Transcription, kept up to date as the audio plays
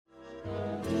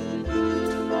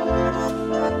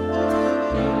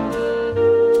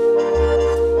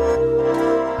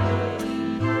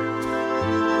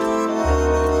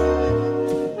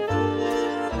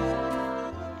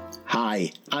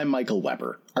Michael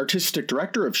Weber, Artistic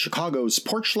Director of Chicago's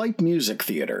Porchlight Music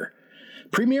Theater.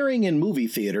 Premiering in movie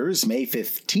theaters May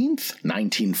 15th,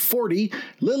 1940,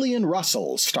 Lillian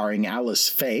Russell, starring Alice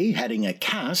Faye, heading a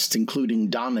cast including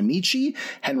Don Amici,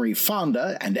 Henry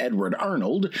Fonda, and Edward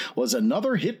Arnold, was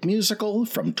another hit musical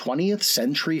from 20th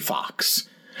Century Fox.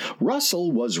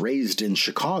 Russell was raised in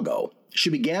Chicago. She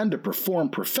began to perform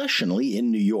professionally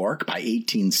in New York by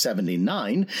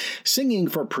 1879, singing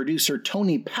for producer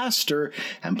Tony Pastor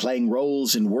and playing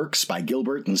roles in works by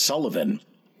Gilbert and Sullivan.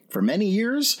 For many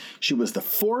years, she was the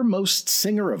foremost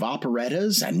singer of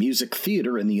operettas and music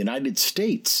theater in the United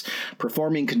States,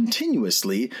 performing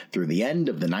continuously through the end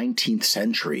of the 19th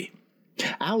century.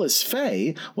 Alice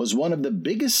Faye was one of the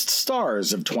biggest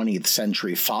stars of 20th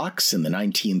Century Fox in the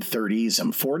 1930s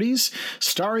and 40s,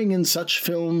 starring in such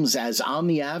films as On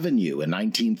the Avenue in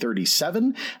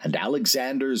 1937 and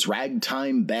Alexander's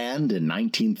Ragtime Band in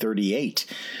 1938.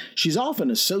 She's often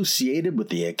associated with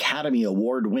the Academy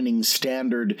Award-winning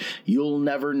standard You'll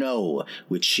Never Know,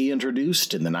 which she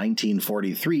introduced in the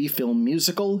 1943 film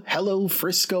musical Hello,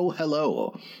 Frisco,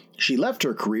 Hello. She left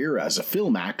her career as a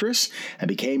film actress and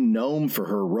became known for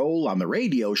her role on the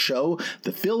radio show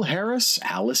The Phil Harris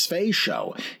Alice Faye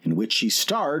Show, in which she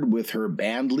starred with her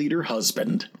bandleader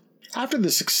husband. After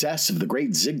the success of The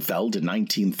Great Ziegfeld in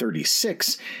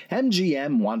 1936,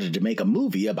 MGM wanted to make a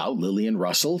movie about Lillian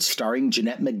Russell starring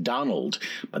Jeanette MacDonald,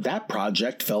 but that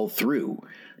project fell through.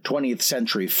 20th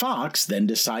Century Fox then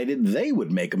decided they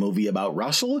would make a movie about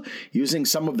Russell using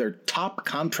some of their top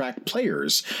contract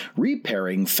players,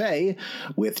 repairing Faye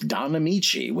with Don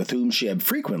Amici, with whom she had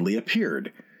frequently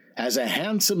appeared. As a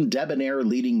handsome, debonair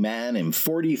leading man in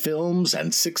 40 films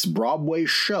and 6 Broadway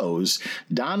shows,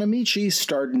 Don Amici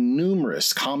starred in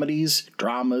numerous comedies,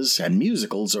 dramas, and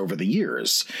musicals over the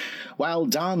years. While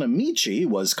Don Amici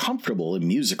was comfortable in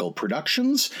musical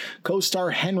productions,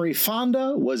 co-star Henry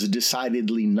Fonda was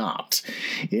decidedly not.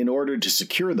 In order to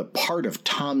secure the part of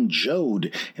Tom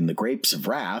Joad in The Grapes of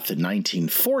Wrath in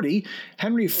 1940,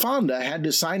 Henry Fonda had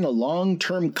to sign a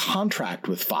long-term contract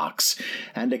with Fox,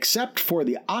 and except for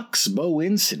the Oxbow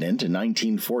incident in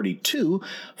 1942,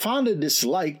 Fonda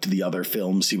disliked the other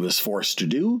films he was forced to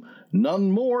do, none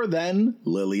more than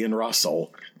Lillian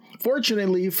Russell.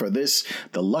 Fortunately for this,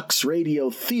 the Lux Radio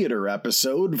Theater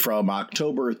episode from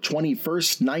October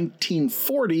 21st,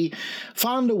 1940,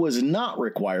 Fonda was not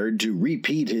required to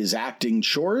repeat his acting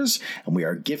chores, and we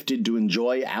are gifted to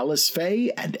enjoy Alice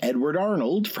Faye and Edward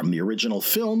Arnold from the original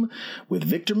film, with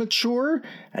Victor Mature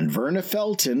and Verna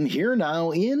Felton here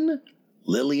now in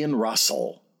Lillian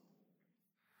Russell.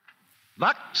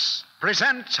 Lux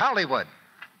presents Hollywood.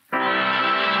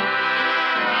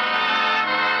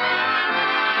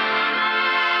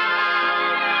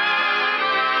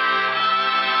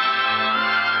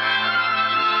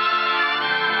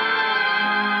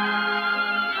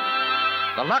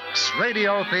 The Lux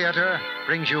Radio Theater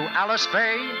brings you Alice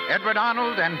Faye, Edward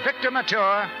Arnold, and Victor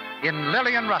Mature in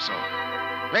Lillian Russell.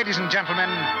 Ladies and gentlemen,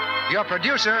 your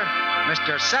producer,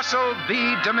 Mr. Cecil B.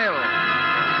 DeMille.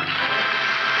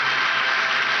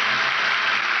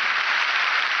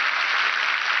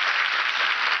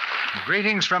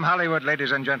 Greetings from Hollywood,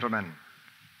 ladies and gentlemen.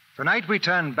 Tonight we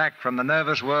turn back from the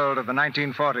nervous world of the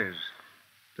 1940s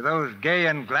to those gay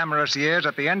and glamorous years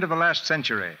at the end of the last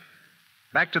century.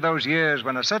 Back to those years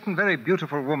when a certain very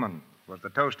beautiful woman was the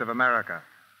toast of America.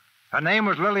 Her name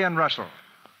was Lillian Russell,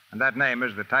 and that name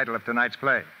is the title of tonight's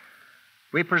play.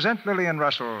 We present Lillian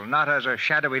Russell not as a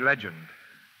shadowy legend,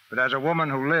 but as a woman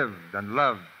who lived and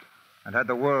loved and had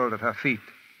the world at her feet.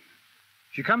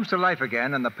 She comes to life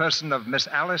again in the person of Miss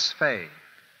Alice Faye,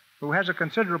 who has a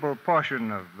considerable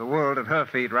portion of the world at her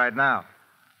feet right now.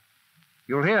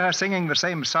 You'll hear her singing the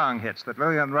same song hits that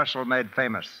Lillian Russell made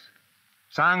famous.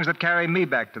 Songs that carry me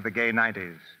back to the gay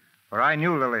 90s, where I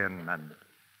knew Lillian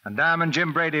and Dam and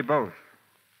Jim Brady both.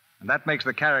 And that makes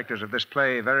the characters of this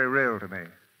play very real to me.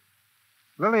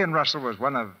 Lillian Russell was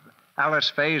one of Alice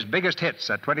Faye's biggest hits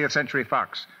at 20th Century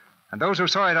Fox. And those who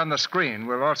saw it on the screen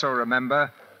will also remember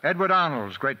Edward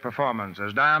Arnold's great performance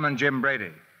as Dam and Jim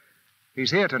Brady.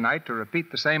 He's here tonight to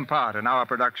repeat the same part in our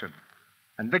production.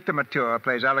 And Victor Mature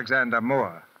plays Alexander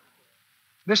Moore.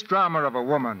 This drama of a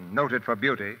woman noted for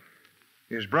beauty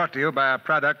is brought to you by a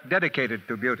product dedicated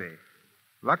to beauty,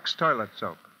 Lux Toilet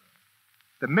Soap.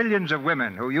 The millions of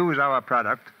women who use our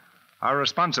product are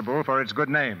responsible for its good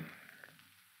name.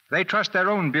 They trust their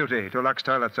own beauty to Lux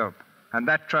Toilet Soap, and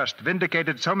that trust,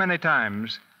 vindicated so many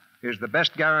times, is the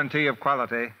best guarantee of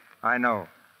quality I know.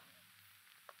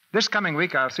 This coming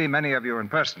week, I'll see many of you in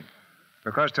person,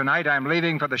 because tonight I'm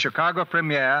leaving for the Chicago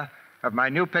premiere of my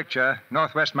new picture,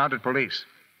 Northwest Mounted Police.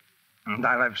 And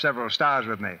I'll have several stars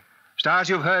with me. Stars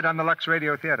you've heard on the Lux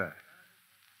Radio Theater.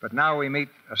 But now we meet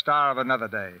a star of another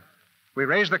day. We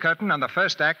raise the curtain on the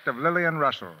first act of Lillian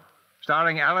Russell,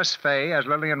 starring Alice Faye as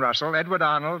Lillian Russell, Edward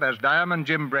Arnold as Diamond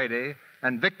Jim Brady,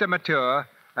 and Victor Mature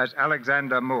as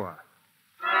Alexander Moore.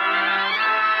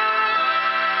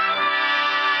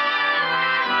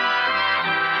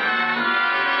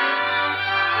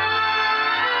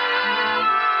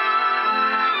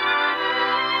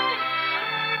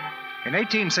 In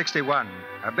 1861,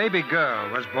 a baby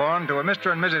girl was born to a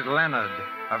Mr. and Mrs. Leonard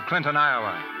of Clinton,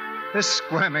 Iowa. This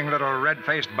squirming little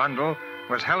red-faced bundle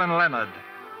was Helen Leonard,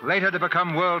 later to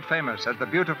become world famous as the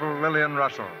beautiful Lillian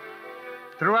Russell.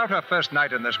 Throughout her first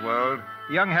night in this world,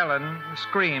 young Helen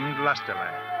screamed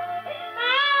lustily.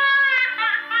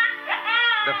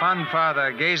 The fond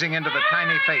father, gazing into the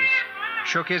tiny face,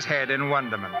 shook his head in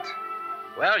wonderment.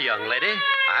 Well, young lady,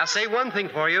 I'll say one thing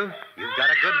for you. You've got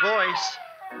a good voice.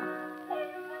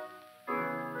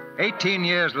 18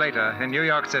 years later, in New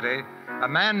York City, a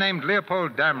man named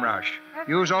Leopold Damrosch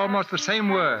used almost the same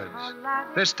words,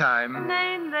 this time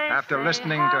after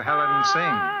listening to Helen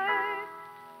sing.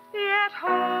 Yet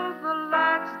hold the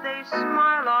lads, they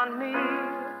smile on me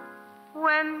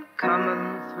when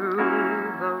coming through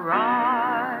the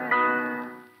ride.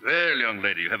 Well, young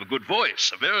lady, you have a good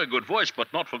voice, a very good voice,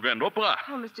 but not for grand opera.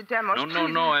 Oh, Mr. Demos,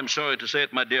 No, I'm sorry to say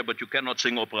it, my dear, but you cannot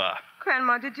sing opera.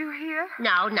 Grandma, did you hear?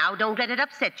 Now, don't let it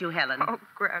upset you, Helen. Oh,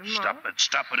 Grandma.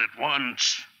 Stop it at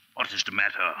once. What is the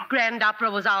matter? Grand Opera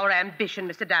was our ambition,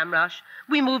 Mr. Damrosch.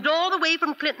 We moved all the way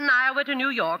from Clinton, Iowa to New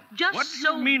York just What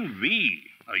do you mean, we?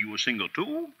 Are you a singer,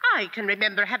 too? I can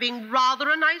remember having rather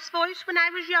a nice voice when I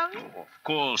was young. Oh, of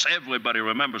course, everybody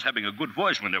remembers having a good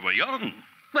voice when they were young.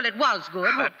 Well, it was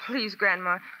good. Oh, please,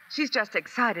 Grandma. She's just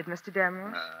excited, Mr.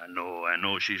 Demos. I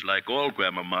know. She's like all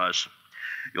grandmamas.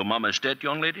 Your mama is dead,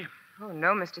 young lady? Oh, no,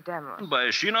 Mr. Demos. Why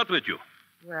is she not with you?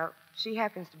 Well, she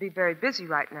happens to be very busy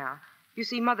right now. You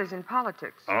see, Mother's in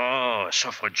politics. Oh, a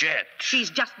suffragette. She's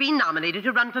just been nominated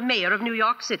to run for mayor of New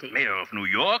York City. Mayor of New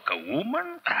York, a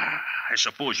woman? I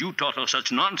suppose you taught her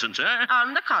such nonsense, eh?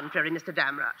 On the contrary, Mr.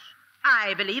 Damrosch.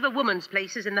 I believe a woman's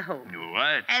place is in the home. You're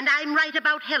right. And I'm right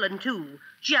about Helen, too.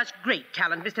 She has great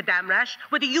talent, Mr. Damrosch,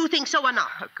 whether you think so or not.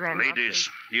 Oh, Grandma, Ladies, please.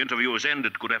 the interview is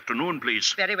ended. Good afternoon,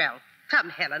 please. Very well. Come,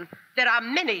 Helen. There are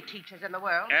many teachers in the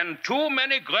world. And too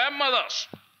many grandmothers.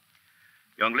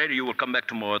 Young lady, you will come back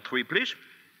tomorrow at 3, please.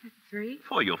 3?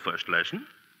 For your first lesson.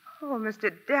 Oh,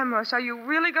 Mr. Demos, are you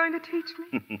really going to teach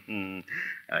me?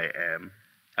 I am.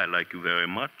 I like you very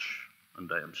much, and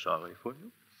I am sorry for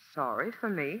you. Sorry for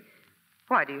me.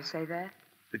 Why do you say that?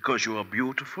 Because you are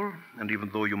beautiful, and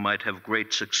even though you might have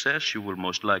great success, you will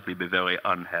most likely be very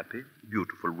unhappy.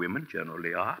 Beautiful women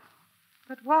generally are.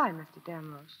 But why, Mr.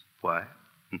 Demos? Why?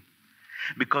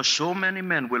 Because so many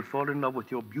men will fall in love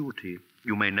with your beauty,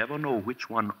 you may never know which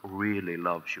one really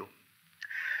loves you.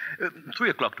 3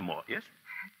 o'clock tomorrow, yes?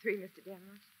 3, Mr.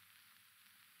 Demos.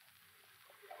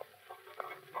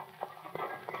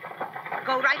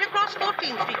 Go right across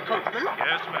 14th Street, Coachman.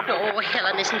 Yes, ma'am. Oh,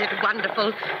 Helen, isn't it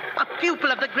wonderful? A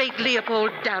pupil of the great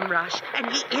Leopold Damrosch.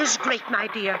 And he is great, my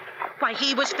dear. Why,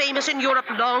 he was famous in Europe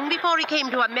long before he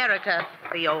came to America.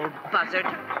 The old buzzard.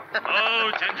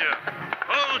 Oh, Ginger.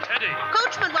 Oh, Teddy.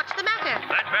 Coachman, what's the matter?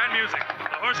 That band music.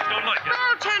 The horses don't like it.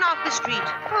 Well, turn off the street.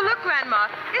 Oh, look,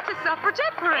 Grandma. It's a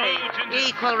suffragette parade. Oh, Ginger.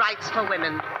 Equal rights for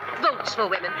women. Votes for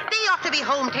women. They ought to be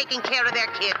home taking care of their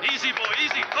kids. Easy, boy,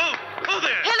 easy. Oh,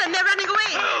 there. Helen, they're running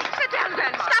away. Sit down,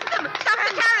 Grandma. Stop them. Stop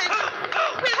the carriage.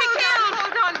 We'll be killed.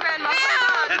 Hold on, Grandma. Help.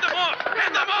 Hold on. Head them off.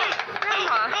 Head them off.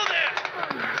 Grandma. Oh, there.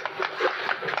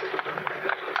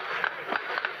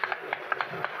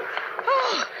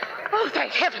 Oh,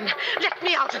 thank heaven. Let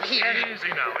me out of here. Easy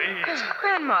now, easy.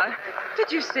 Grandma,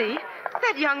 did you see?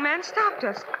 That young man stopped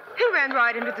us. He ran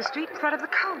right into the street in front of the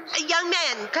coach. Young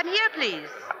man, come here, please.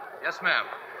 Yes, ma'am.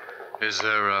 Is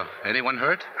there anyone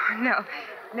hurt?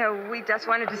 No, we just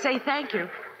wanted to say thank you.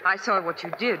 I saw what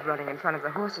you did running in front of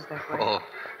the horses that way. Oh,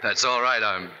 that's all right.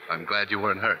 I'm glad you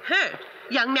weren't hurt. Hurt?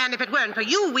 Young man, if it weren't for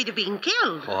you, we'd have been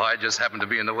killed. Oh, I just happened to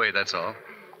be in the way, that's all.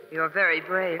 You're very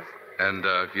brave. And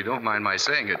if you don't mind my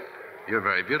saying it, you're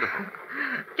very beautiful.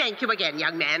 Thank you again,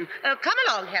 young man. Come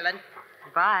along, Helen.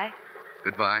 Bye.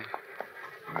 Goodbye.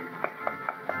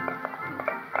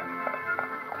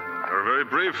 You're a very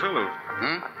brave fellow.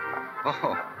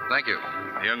 Oh, thank you.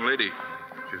 The young lady.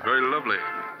 She's very lovely.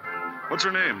 What's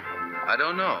her name? I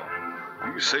don't know.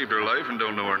 You saved her life and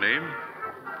don't know her name.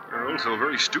 You're also a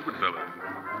very stupid fellow.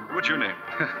 What's your name?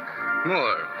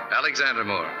 Moore. Alexander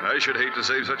Moore. I should hate to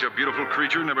save such a beautiful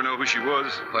creature, never know who she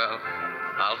was. Well,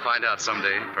 I'll find out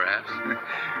someday, perhaps.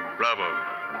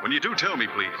 Bravo. When you do, tell me,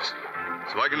 please.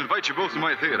 so I can invite you both to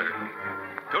my theater.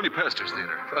 Tony Pastor's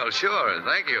theater. Well, sure.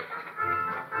 Thank you.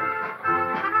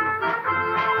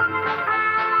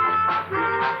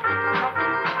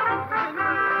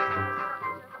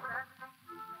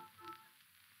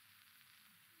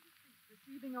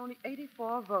 Receiving only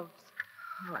 84 votes.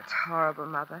 Oh, it's horrible,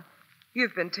 Mother.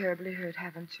 You've been terribly hurt,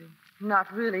 haven't you?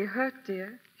 Not really hurt,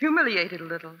 dear. Humiliated a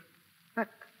little. But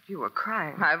you were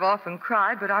crying. I've often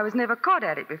cried, but I was never caught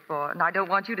at it before, and I don't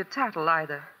want you to tattle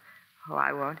either. Oh,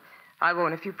 I won't. I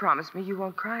won't if you promise me you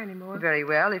won't cry anymore. Very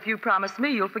well. If you promise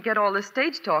me, you'll forget all the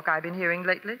stage talk I've been hearing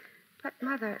lately. But,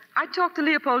 Mother, I talked to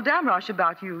Leopold Damrosch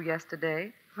about you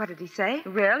yesterday. What did he say?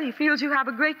 Well, he feels you have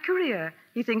a great career.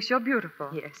 He thinks you're beautiful.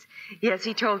 Yes,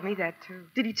 he told me that, too.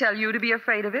 Did he tell you to be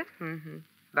afraid of it? Mm-hmm.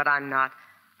 But I'm not.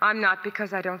 I'm not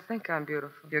because I don't think I'm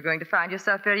beautiful. You're going to find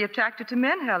yourself very attracted to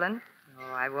men, Helen.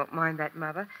 Oh, I won't mind that,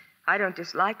 Mother. I don't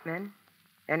dislike men.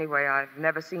 Anyway, I've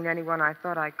never seen anyone I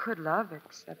thought I could love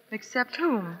except... Except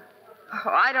whom? Oh,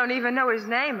 I don't even know his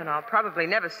name, and I'll probably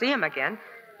never see him again.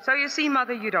 So you see,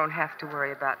 Mother, you don't have to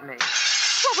worry about me.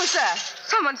 What was that?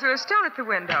 Someone threw a stone at the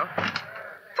window.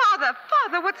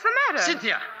 Father, what's the matter?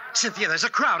 Cynthia, there's a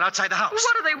crowd outside the house.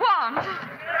 What do they want? Hey,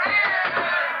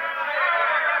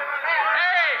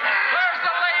 where's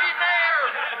the lady mayor?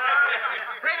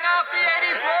 Bring out the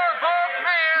 84-vote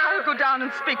mayor. I'll go down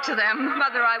and speak to them.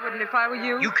 Mother, I wouldn't if I were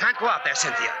you. You can't go out there,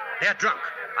 Cynthia. They're drunk.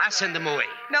 I'll send them away.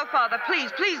 No, Father,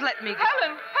 please let me go.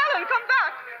 Helen, come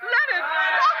back. Leonard,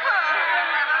 stop her.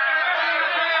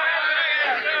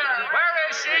 Where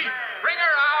is she? Bring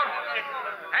her out.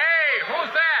 Hey,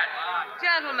 who's that?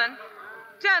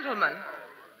 Gentlemen,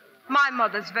 my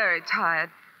mother's very tired.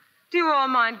 Do you all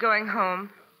mind going home,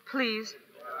 please?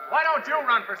 Why don't you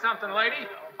run for something, lady?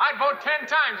 I'd vote 10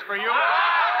 times for you. Well,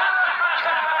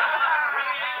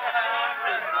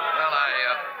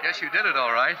 I guess you did it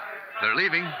all right. They're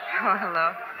leaving. Oh,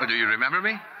 hello. Oh, do you remember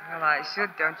me? Well, I should,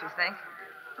 don't you think?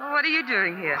 Well, what are you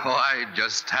doing here? Oh, I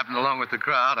just happened along with the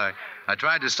crowd. I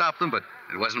tried to stop them, but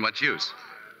it wasn't much use.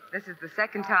 This is the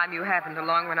second time you happened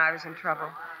along when I was in trouble.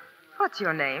 What's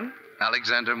your name?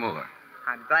 Alexander Moore.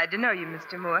 I'm glad to know you,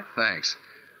 Mr. Moore. Thanks.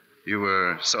 You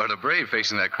were sort of brave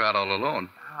facing that crowd all alone.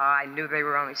 Oh, I knew they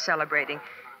were only celebrating.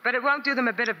 But it won't do them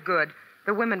a bit of good.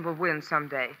 The women will win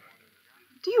someday.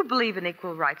 Do you believe in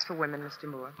equal rights for women, Mr.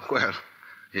 Moore? Well,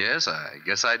 yes, I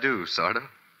guess I do, sort of.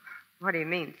 What do you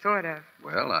mean, sort of?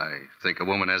 Well, I think a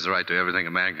woman has the right to everything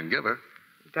a man can give her.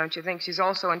 Don't you think she's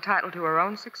also entitled to her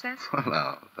own success? Well,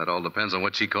 now, that all depends on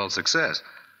what she calls success.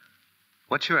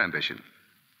 What's your ambition?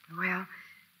 Well,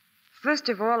 first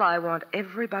of all, I want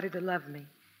everybody to love me.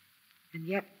 And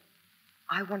yet,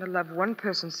 I want to love one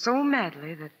person so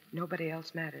madly that nobody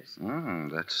else matters.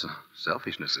 That's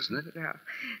selfishness, isn't it?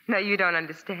 No, you don't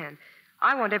understand.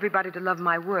 I want everybody to love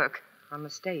my work. On the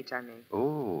stage, I mean.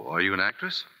 Oh, are you an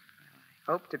actress?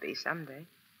 I hope to be someday.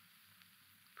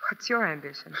 What's your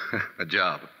ambition? A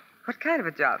job. What kind of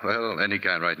a job? Well, any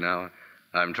kind right now.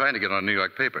 I'm trying to get on a New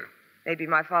York paper. Maybe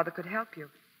my father could help you.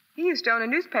 He used to own a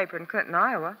newspaper in Clinton,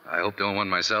 Iowa. I hope to own one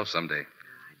myself someday.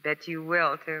 I bet you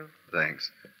will, too.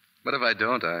 Thanks. But if I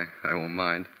don't, I won't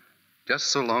mind. Just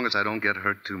so long as I don't get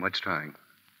hurt too much trying.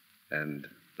 And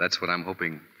that's what I'm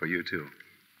hoping for you, too.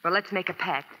 Well, let's make a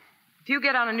pact. If you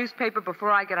get on a newspaper before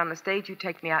I get on the stage, you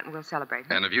take me out and we'll celebrate.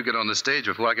 And if you get on the stage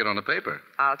before I get on the paper?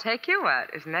 I'll take you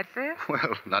out. Isn't that fair?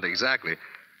 Well, not exactly.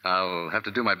 I'll have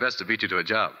to do my best to beat you to a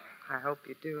job. I hope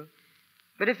you do.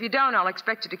 But if you don't, I'll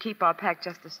expect you to keep our pact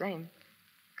just the same.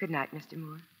 Good night, Mr.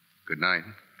 Moore. Good night.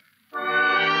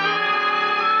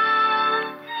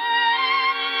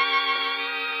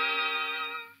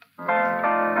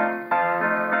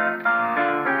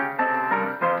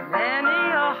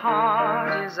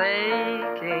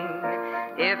 Aching,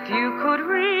 if you could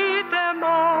read them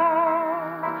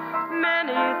all,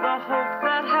 many the hope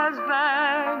that has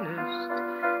vanished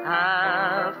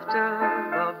after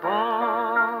the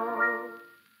ball.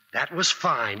 That was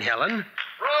fine, Helen.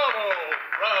 Bravo!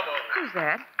 Who's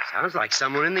that? Sounds like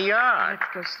someone in the yard.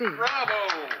 Let's go see. Bravo!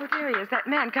 Oh, there he is, that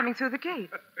man coming through the gate.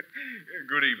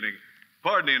 Good evening.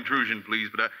 Pardon the intrusion, please,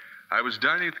 but I was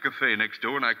dining at the cafe next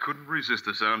door and I couldn't resist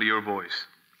the sound of your voice.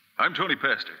 I'm Tony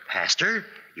Pastor. Pastor?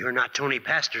 You're not Tony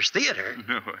Pastor's theater.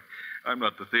 No, I'm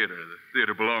not the theater. The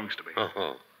theater belongs to me.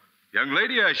 Oh. Young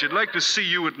lady, I should like to see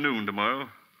you at noon tomorrow.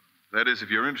 That is, if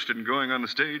you're interested in going on the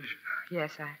stage.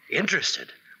 Yes,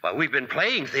 Interested? Well, we've been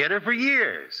playing theater for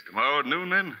years. Tomorrow at noon,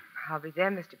 then? I'll be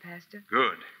there, Mr. Pastor.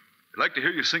 Good. I'd like to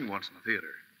hear you sing once in the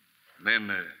theater. And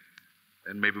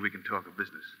then maybe we can talk of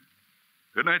business.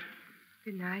 Good night.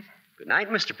 Good night. Good night,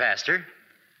 Mr. Pastor.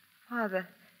 Father,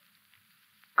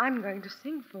 I'm going to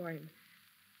sing for him.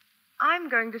 I'm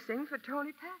going to sing for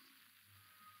Tony Pastor.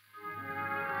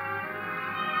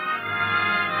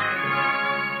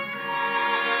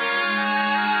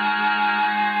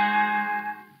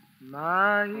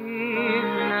 My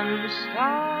evening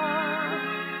star,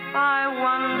 I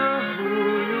wonder who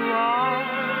you are.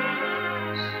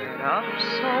 Set up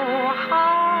so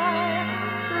high,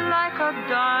 like a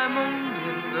diamond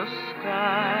in the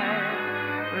sky.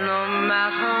 No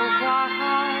matter what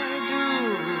I do,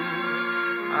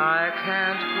 I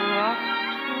can't go up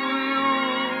to you.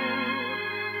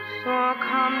 So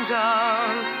come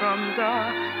down from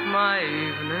my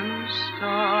evening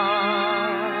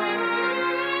star.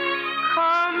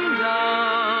 Come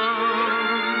down,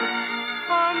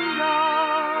 come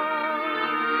down,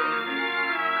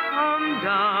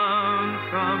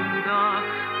 come down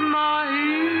from my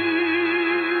evening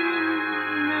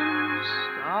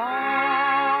star.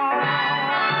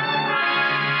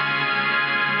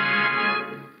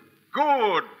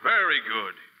 Good, very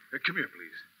good. Come here,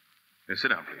 please. Sit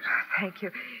down, please. Thank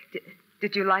you.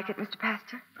 Did you like it, Mr.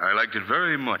 Pastor? I liked it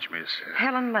very much, miss.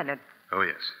 Helen Leonard. Oh,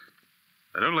 yes.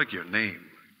 I don't like your name.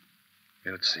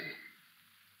 Here, let's see.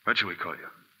 What shall we call you?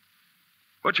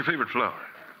 What's your favorite flower?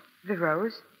 The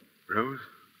rose. Rose?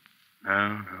 No,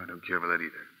 I don't care for that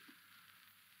either.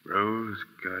 Rose,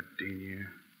 gardenia,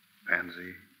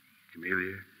 pansy,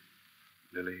 camellia,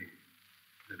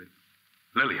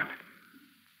 Lillian.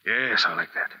 Yes, I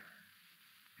like that.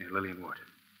 Yeah, Lillian what?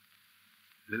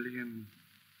 Lillian...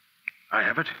 I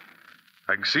have it.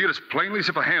 I can see it as plainly as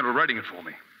if a hand were writing it for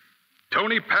me.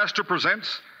 Tony Pastor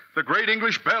presents the great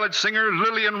English ballad singer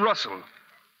Lillian Russell.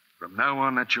 From now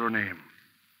on, that's your name.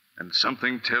 And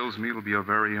something tells me it'll be a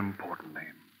very important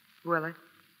name. Will it?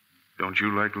 Don't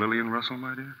you like Lillian Russell,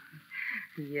 my dear?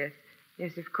 Yes.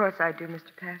 Yes, of course I do,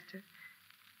 Mr. Pastor.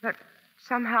 But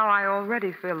somehow I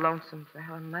already feel lonesome for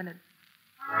Helen Leonard.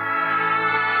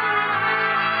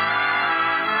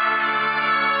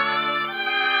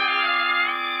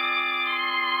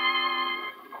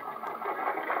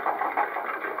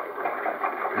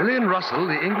 Lillian Russell,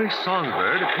 the English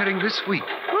songbird, appearing this week.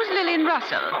 Who's Lillian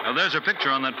Russell? Now, there's her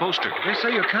picture on that poster. They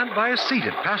say you can't buy a seat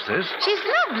at Pastor's. She's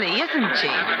lovely, isn't she?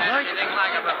 Anything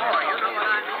like it before, you know what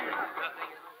I mean?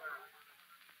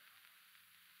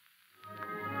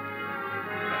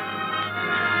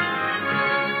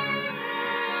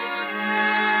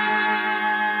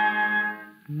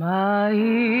 My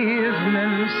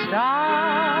evening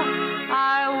star,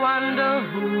 I wonder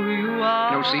who you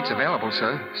are. No seats available,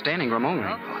 sir. Standing room only.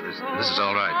 Oh, this is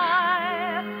all right.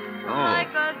 Oh,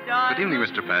 good evening,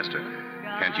 Mr. Pastor.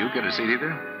 Can't you get a seat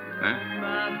either? Huh?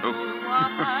 Oh.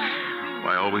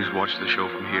 I always watch the show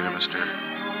from here,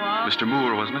 Mr.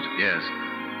 Moore, wasn't it? Yes.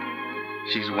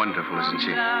 She's wonderful, isn't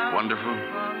she? Wonderful.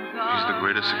 She's the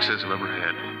greatest success I've ever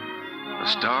had. A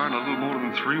star in a little more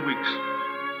than 3 weeks.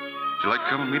 Would you like to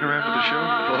come and meet her after the show?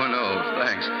 Oh, no,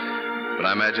 thanks. But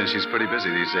I imagine she's pretty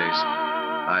busy these days.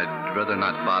 I'd rather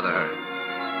not bother her.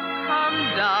 Come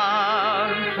down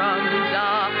from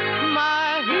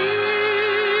my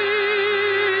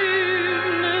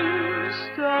evening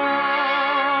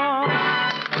star.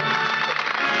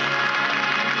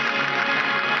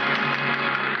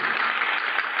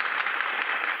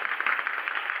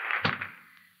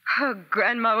 Oh,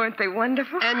 Grandma, weren't they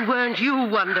wonderful? And weren't you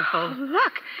wonderful? Oh,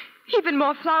 look, even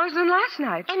more flowers than last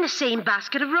night. And the same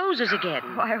basket of roses again.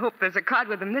 Oh, I hope there's a card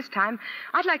with them this time.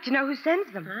 I'd like to know who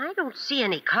sends them. I don't see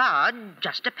any card,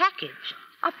 just a package.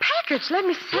 A package? Let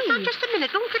me see. Now, just a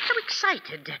minute. Don't get so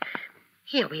excited.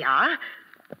 Here we are.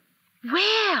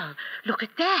 Well, look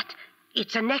at that.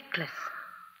 It's a necklace.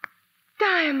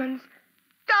 Diamonds.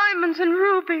 Diamonds and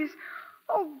rubies.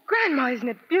 Oh, Grandma, isn't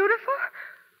it beautiful?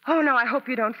 Oh, no, I hope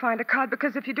you don't find a card,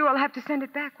 because if you do, I'll have to send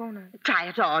it back, won't I? Try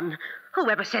it on.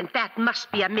 Whoever sent that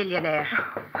must be a millionaire.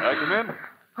 I come in?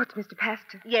 Oh, it's Mr.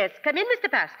 Pastor. Yes, come in, Mr.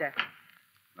 Pastor.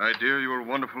 My dear, you were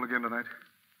wonderful again tonight.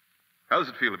 How does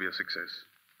it feel to be a success?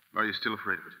 Or are you still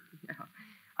afraid of it? No,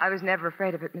 I was never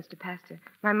afraid of it, Mr. Pastor.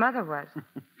 My mother was.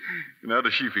 And how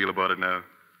does she feel about it now?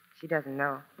 She doesn't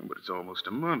know. But it's almost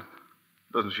a month.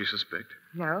 Doesn't she suspect?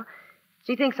 No.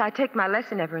 She thinks I take my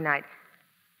lesson every night.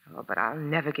 Oh, but I'll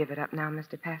never give it up now,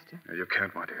 Mr. Pastor. No, you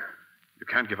can't, my dear. You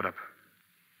can't give it up.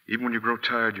 Even when you grow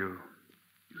tired, you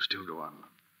still go on.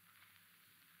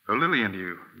 Oh, Lillian, do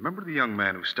you remember the young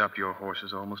man who stopped your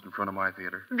horses almost in front of my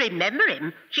theater? Remember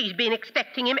him? She's been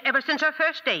expecting him ever since her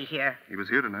first day here. He was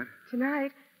here tonight.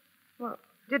 Tonight? Well,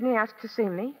 didn't he ask to see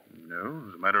me? No.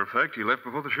 As a matter of fact, he left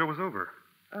before the show was over.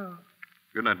 Oh.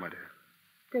 Good night, my dear.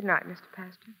 Good night, Mr.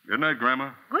 Pastor. Good night,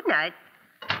 Grandma. Good night.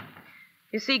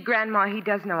 You see, Grandma, he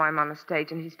does know I'm on the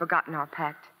stage, and he's forgotten our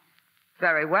pact.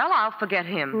 Very well, I'll forget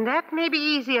him. That may be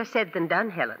easier said than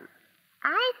done, Helen.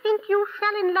 I think you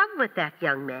fell in love with that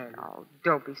young man. Oh,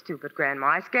 don't be stupid, Grandma.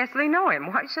 I scarcely know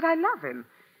him. Why should I love him?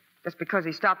 Just because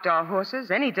he stopped our horses,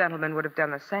 any gentleman would have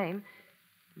done the same.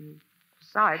 And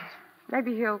besides,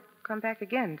 maybe he'll come back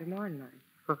again tomorrow night.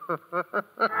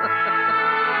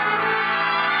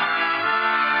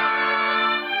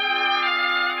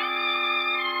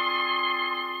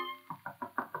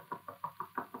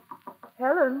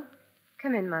 Helen.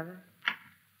 Come in, Mother.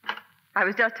 I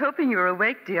was just hoping you were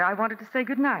awake, dear. I wanted to say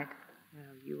good night. Well,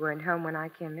 you weren't home when I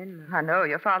came in, Mother. I know.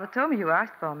 Your father told me you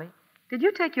asked for me. Did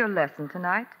you take your lesson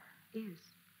tonight? Yes.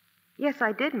 Yes,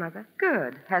 I did, Mother.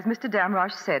 Good. Has Mr.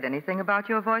 Damrosch said anything about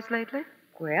your voice lately?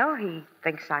 Well, he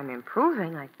thinks I'm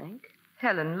improving, I think.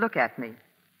 Helen, look at me.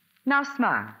 Now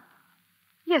smile.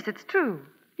 Yes, it's true.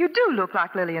 You do look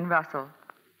like Lillian Russell.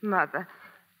 Mother,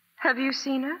 have you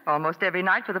seen her? Almost every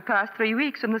night for the past 3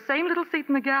 weeks from the same little seat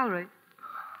in the gallery.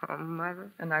 Oh,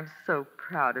 Mother. And I'm so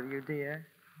proud of you, dear.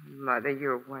 Mother,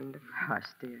 you're wonderful. Hush,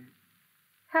 dear.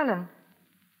 Helen,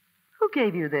 who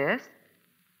gave you this?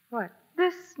 What?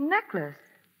 This necklace.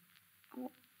 Oh,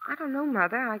 I don't know,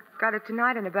 Mother. I got it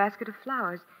tonight in a basket of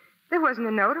flowers. There wasn't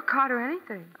a note or card or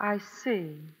anything. I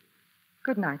see.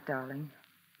 Good night, darling.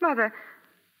 Mother,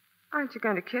 aren't you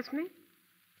going to kiss me?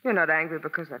 You're not angry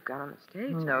because I've gone on the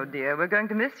stage. No, dear. We're going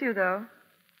to miss you, though.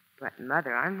 But,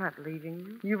 Mother, I'm not leaving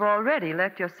you. You've already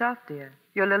left yourself, dear.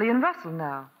 You're Lillian Russell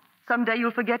now. Someday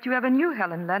you'll forget you ever knew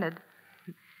Helen Leonard.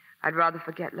 I'd rather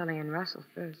forget Lillian Russell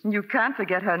first. You can't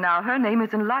forget her now. Her name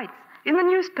is in lights, in the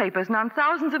newspapers, and on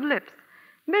thousands of lips.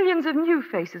 Millions of new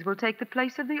faces will take the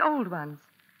place of the old ones.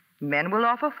 Men will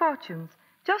offer fortunes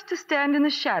just to stand in the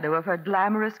shadow of her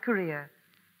glamorous career.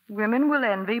 Women will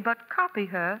envy but copy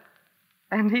her.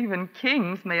 And even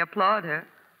kings may applaud her.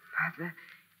 Mother,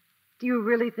 do you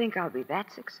really think I'll be that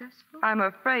successful? I'm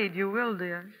afraid you will,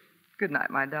 dear. Good night,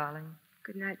 my darling.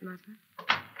 Good night, Mother.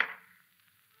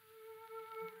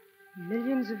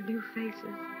 Millions of new faces.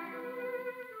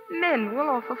 Men will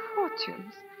offer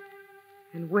fortunes.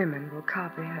 And women will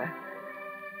copy her.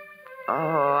 Oh,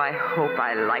 I hope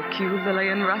I like you,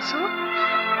 Lillian Russell.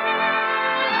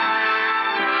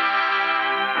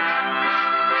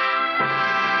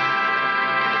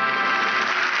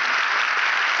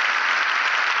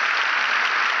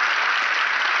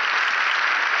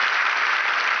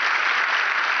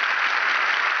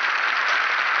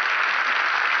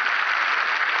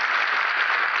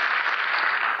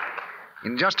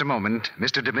 In just a moment,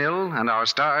 Mr. DeMille and our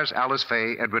stars, Alice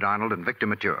Faye, Edward Arnold, and Victor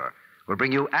Mature, will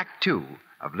bring you Act Two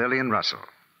of Lillian Russell.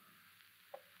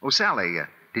 Oh, Sally,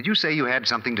 did you say you had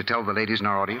something to tell the ladies in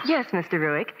our audience? Yes, Mr.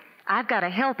 Ruick. I've got a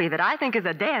helpie that I think is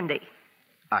a dandy.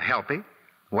 A helpie?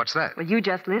 What's that? Well, you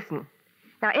just listen.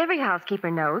 Now, every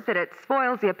housekeeper knows that it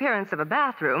spoils the appearance of a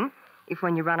bathroom if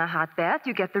when you run a hot bath,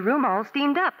 you get the room all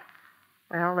steamed up.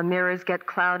 Well, the mirrors get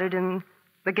clouded and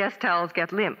the guest towels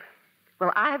get limp.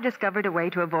 Well, I've discovered a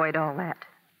way to avoid all that.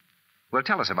 Well,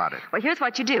 tell us about it. Well, here's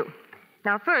what you do.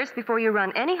 Now, first, before you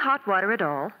run any hot water at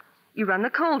all, you run the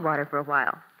cold water for a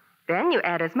while. Then you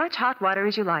add as much hot water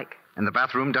as you like. And the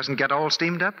bathroom doesn't get all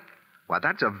steamed up? Why,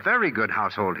 that's a very good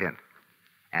household hint.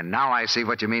 And now I see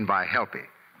what you mean by helpy.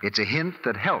 It's a hint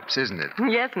that helps, isn't it?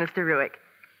 Yes, Mr. Ruick.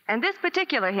 And this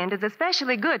particular hint is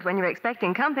especially good when you're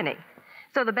expecting company.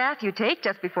 So the bath you take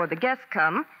just before the guests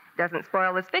come doesn't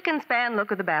spoil the spick and span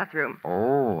look of the bathroom.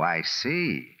 Oh, I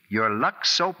see. Your Lux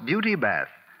Soap Beauty Bath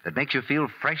that makes you feel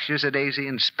fresh as a daisy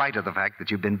in spite of the fact that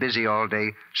you've been busy all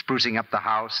day sprucing up the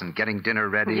house and getting dinner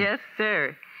ready. Yes,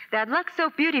 sir. That Lux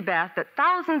Soap Beauty Bath that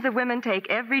thousands of women take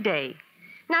every day.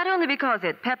 Not only because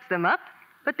it peps them up,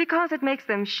 but because it makes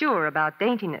them sure about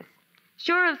daintiness.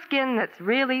 Sure of skin that's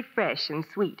really fresh and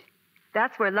sweet.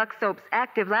 That's where Lux Soap's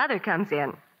active lather comes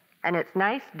in. And its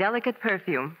nice, delicate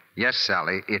perfume. Yes,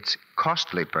 Sally, it's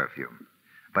costly perfume.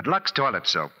 But Lux Toilet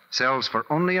Soap sells for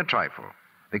only a trifle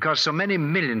because so many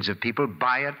millions of people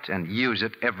buy it and use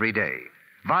it every day.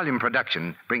 Volume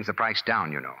production brings the price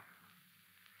down, you know.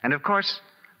 And of course,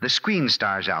 the screen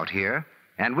stars out here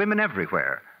and women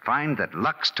everywhere find that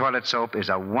Lux Toilet Soap is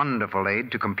a wonderful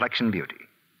aid to complexion beauty.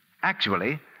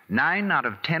 Actually, 9 out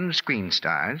of 10 screen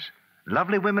stars,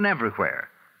 lovely women everywhere,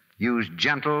 use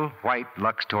gentle, white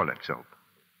Lux Toilet Soap.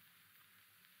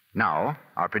 Now,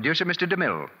 our producer, Mr.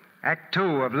 DeMille. Act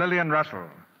Two of Lillian Russell,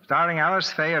 starring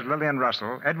Alice Faye as Lillian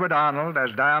Russell, Edward Arnold as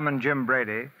Diamond Jim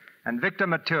Brady, and Victor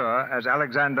Mature as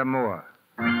Alexander Moore.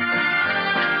 In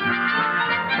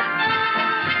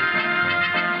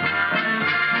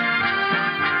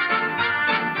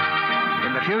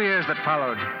the few years that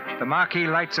followed, the marquee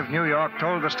lights of New York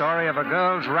told the story of a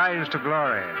girl's rise to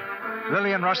glory.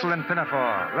 Lillian Russell in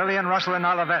Pinafore, Lillian Russell in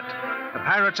Olivet, The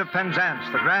Pirates of Penzance,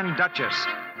 The Grand Duchess,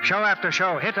 show after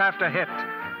show, hit after hit,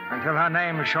 until her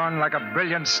name shone like a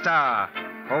brilliant star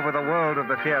over the world of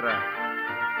the theater.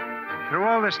 Through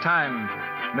all this time,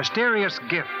 mysterious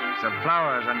gifts of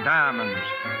flowers and diamonds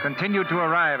continued to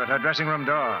arrive at her dressing room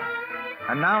door.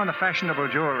 And now in a fashionable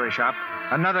jewelry shop,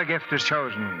 another gift is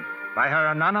chosen by her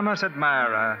anonymous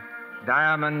admirer,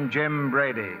 Diamond Jim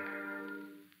Brady.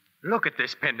 Look at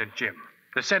this pendant, Jim.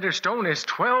 The center stone is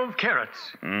 12 carats.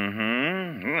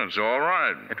 Mm-hmm. That's all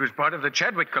right. It was part of the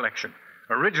Chadwick collection,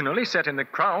 originally set in the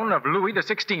crown of Louis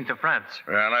XVI of France.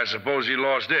 And I suppose he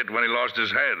lost it when he lost his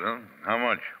head, huh? How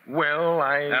much? Well,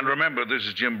 And remember, this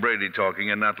is Jim Brady talking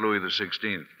and not Louis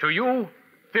XVI. To you,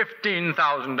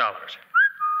 $15,000.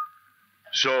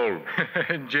 Sold.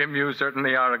 Jim, you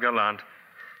certainly are a gallant.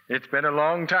 It's been a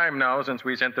long time now since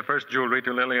we sent the first jewelry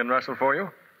to Lillian Russell for you.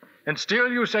 And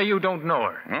still you say you don't know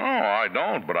her. No, I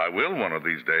don't, but I will one of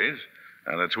these days.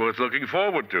 And it's worth looking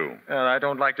forward to. I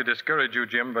don't like to discourage you,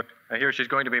 Jim, but I hear she's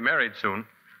going to be married soon.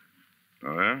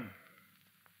 Oh, yeah?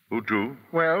 Who to?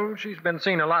 Well, she's been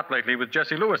seen a lot lately with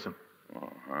Jesse Lewison.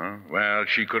 Uh-huh. Well,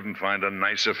 she couldn't find a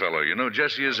nicer fellow. You know,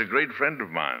 Jesse is a great friend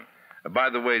of mine. By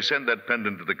the way, send that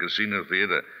pendant to the Casino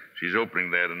Theater. She's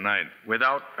opening there tonight.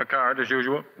 Without a card, as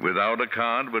usual? Without a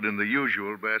card, but in the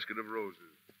usual basket of roses.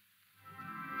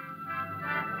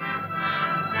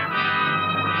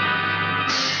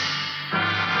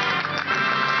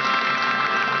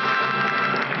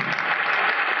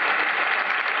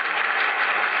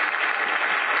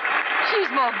 She's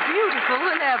more beautiful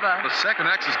than ever. The second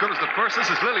act's as good as the first. This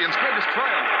is Lillian's greatest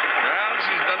triumph. Well,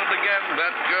 she's done it again.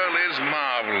 That girl is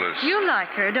marvelous. You like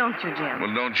her, don't you, Jim?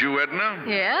 Well, don't you, Edna?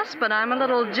 Yes, but I'm a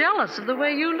little jealous of the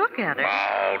way you look at her.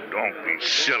 Oh, don't be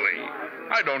silly.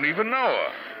 I don't even know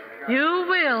her. You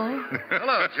will.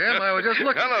 Hello, Jim. I was just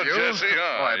looking Hello, for you. Jesse.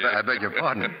 I beg your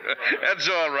pardon. That's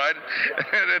all right.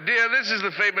 Dear, this is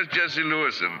the famous Jesse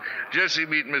Lewison. Jesse,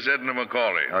 meet Miss Edna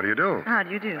Macaulay. How do you do? How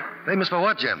do you do? Famous for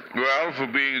what, Jim? Well, for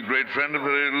being a great friend of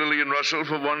Lillian Russell,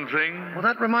 for one thing. Well,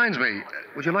 that reminds me.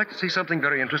 Would you like to see something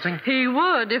very interesting? He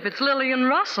would if it's Lillian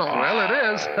Russell. Well,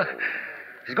 it is.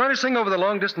 She's going to sing over the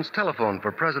long-distance telephone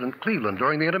for President Cleveland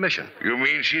during the intermission. You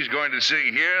mean she's going to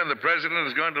sing here and the president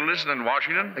is going to listen in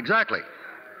Washington? Exactly.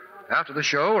 After the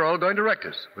show, we're all going to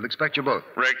Rector's. We'll expect you both.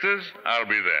 Rector's? I'll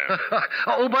be there.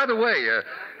 Oh, by the way,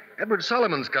 Edward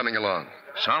Solomon's coming along.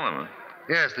 Solomon?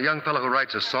 Yes, the young fellow who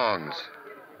writes his songs.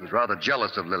 He's rather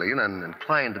jealous of Lillian and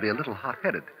inclined to be a little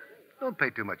hot-headed. Don't pay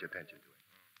too much attention to him.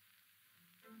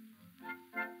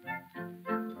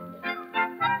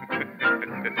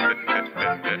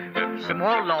 Some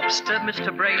more lobster,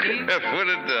 Mr. Brady? Put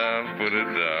it down, put it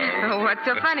down. Oh, what's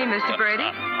so funny, Mr.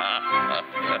 Brady?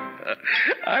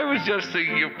 I was just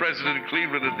thinking of President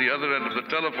Cleveland at the other end of the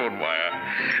telephone wire,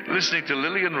 listening to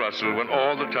Lillian Russell when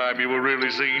all the time you were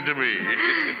really singing to me.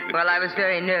 Well, I was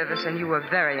very nervous, and you were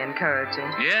very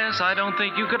encouraging. Yes, I don't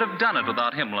think you could have done it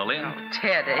without him, Lillian. Oh,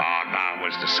 Teddy. Oh, now,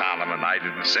 Mr. Solomon, I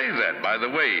didn't say that. By the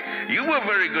way, you were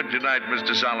very good tonight,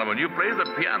 Mr. Solomon. You played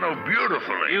the piano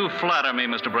beautifully. You flatter me,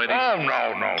 Mr. Brady. Oh,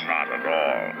 no, not at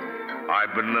all.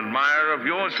 I've been an admirer of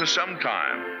yours for some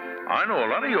time. I know a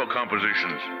lot of your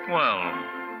compositions. Well,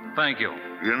 thank you.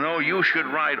 You know, you should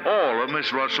write all of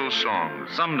Miss Russell's songs.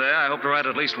 Someday I hope to write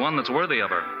at least one that's worthy of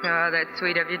her. Oh, that's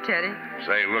sweet of you, Teddy.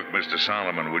 Say, look, Mr.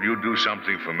 Solomon, will you do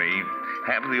something for me?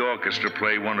 Have the orchestra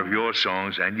play one of your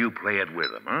songs, and you play it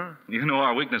with them, huh? You know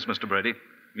our weakness, Mr. Brady.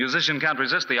 Musician can't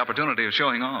resist the opportunity of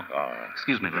showing off.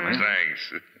 Excuse me, Lillian.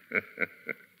 Thanks.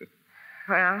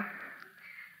 Well,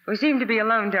 we seem to be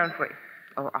alone, don't we?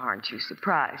 Oh, aren't you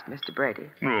surprised, Mr. Brady?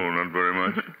 No, not very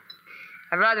much.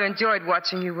 I rather enjoyed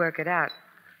watching you work it out.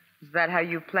 Is that how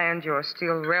you planned your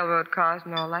steel railroad cars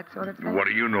and all that sort of thing? What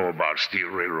do you know about steel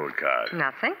railroad cars?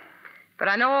 Nothing. But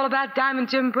I know all about Diamond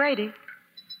Jim Brady.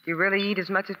 Do you really eat as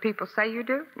much as people say you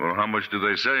do? Well, how much do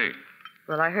they say?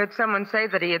 Well, I heard someone say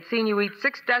that he had seen you eat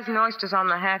 6 dozen oysters on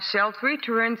the half shell, 3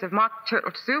 tureens of mock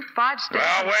turtle soup, 5 steaks.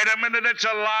 Well, wait a minute. It's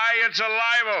a lie. It's a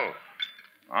libel.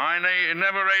 I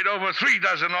never ate over 3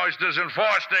 dozen oysters and 4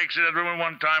 steaks in every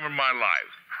one time in my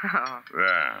life. Oh.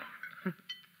 Yeah.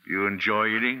 You enjoy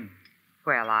eating?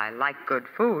 Well, I like good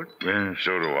food. Yeah,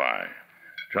 so do I.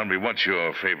 Tell me, what's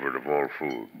your favorite of all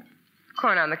food?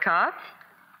 Corn on the cob.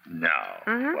 No.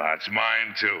 Mm-hmm. Well, that's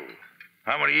mine, too.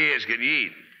 How many years can you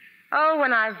eat? Oh,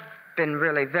 when I've been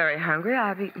really very hungry,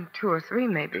 I've eaten 2 or 3,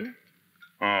 maybe.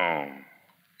 Oh.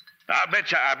 I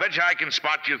bet you I can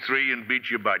spot you 3 and beat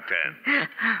you by 10.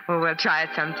 Well, we'll try it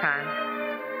sometime.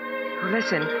 Well,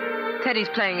 listen, Teddy's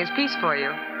playing his piece for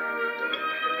you.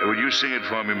 Would you sing it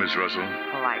for me, Miss Russell?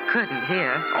 Oh, I couldn't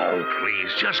hear. Oh,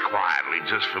 please, just quietly,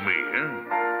 just for me,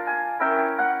 huh?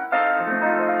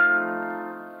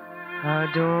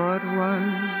 Adored one,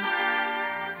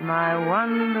 my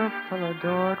wonderful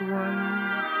adored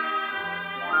one,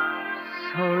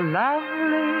 so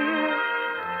lovely,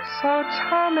 so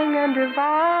charming and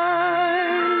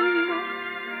divine,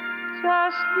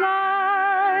 just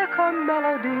like a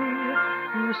melody,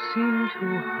 you seem to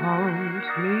haunt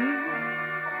me,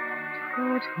 to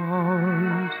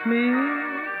taunt me,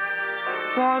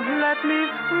 won't let me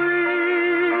free.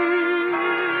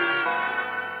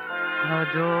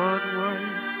 Adored one,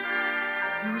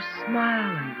 you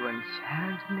smile and you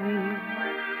enchant me.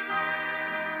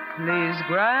 Please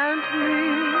grant me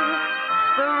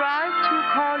the right to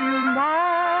call you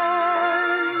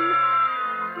mine.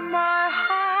 My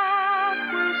heart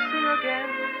will sing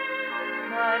again,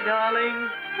 my darling,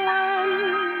 when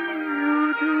you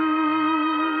do.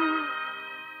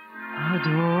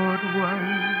 Adored one,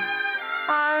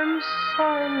 I'm so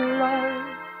in love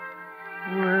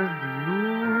with you.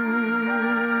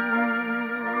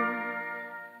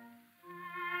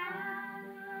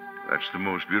 That's the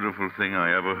most beautiful thing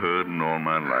I ever heard in all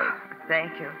my life.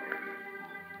 Thank you.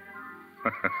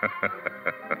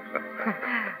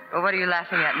 Well, what are you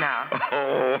laughing at now?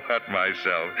 Oh, at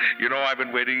myself. You know, I've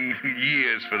been waiting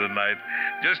years for the night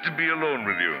just to be alone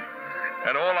with you.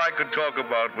 And all I could talk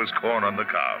about was corn on the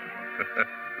cob.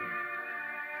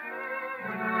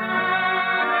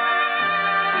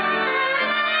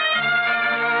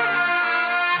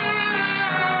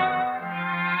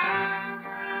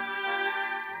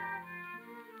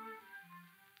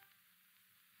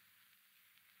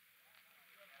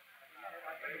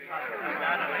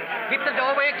 Keep the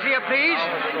doorway clear, please.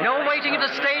 No waiting at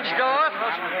the stage door.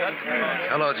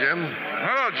 Hello, Jim.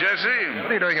 Hello, Jesse.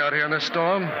 What are you doing out here in this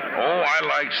storm? Oh, I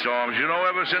like storms. You know,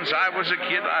 ever since I was a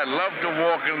kid, I loved to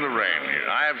walk in the rain.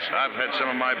 I've had some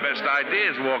of my best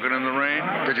ideas walking in the rain.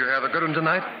 Did you have a good one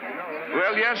tonight?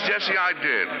 Well, yes, Jesse, I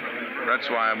did. That's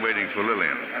why I'm waiting for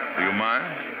Lillian. Do you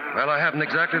mind? Well, I haven't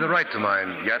exactly the right to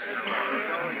mind yet.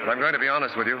 But I'm going to be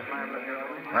honest with you.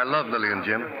 I love Lillian,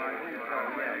 Jim.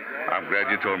 I'm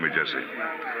glad you told me, Jesse.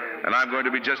 And I'm going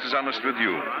to be just as honest with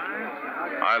you.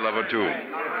 I love her, too.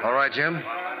 All right, Jim.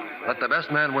 Let the best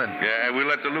man win. Yeah, we'll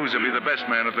let the loser be the best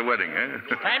man at the wedding, eh?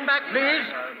 Stand back, please.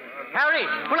 Harry,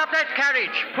 pull up that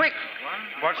carriage, quick.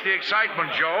 What's the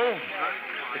excitement, Joe?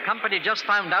 The company just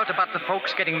found out about the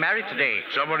folks getting married today.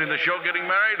 Someone in the show getting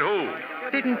married? Who?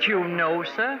 Didn't you know,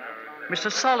 sir? Mr.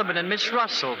 Solomon and Miss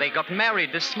Russell. They got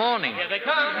married this morning. Here they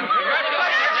come.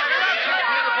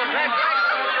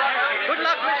 Good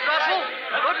luck, Miss Russell.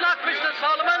 Good luck, Mr.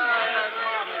 Solomon.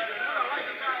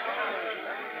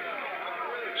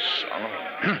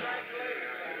 Solomon.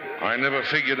 I never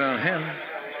figured on him.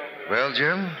 Well,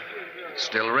 Jim, it's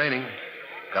still raining.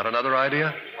 Got another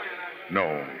idea?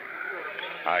 No.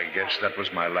 I guess that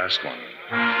was my last one.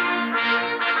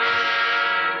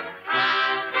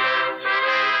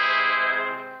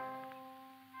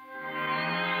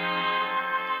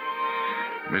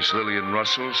 Miss Lillian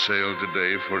Russell sailed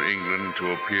today for England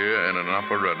to appear in an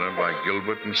operetta by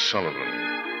Gilbert and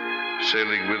Sullivan.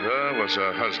 Sailing with her was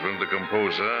her husband, the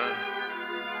composer,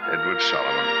 Edward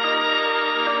Solomon.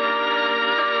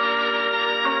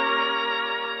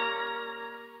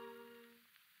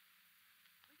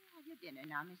 Dinner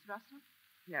now, Miss Russell?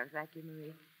 No, thank you,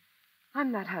 Marie.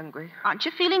 I'm not hungry. Aren't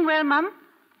you feeling well, Mum?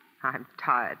 I'm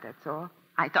tired, that's all.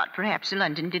 I thought perhaps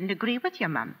London didn't agree with you,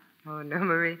 Mum. Oh, no,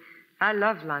 Marie. I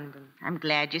love London. I'm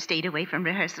glad you stayed away from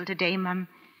rehearsal today, Mum.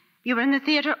 You were in the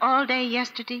theater all day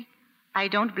yesterday. I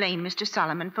don't blame Mr.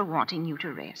 Solomon for wanting you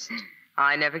to rest.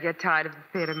 I never get tired of the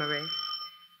theater, Marie.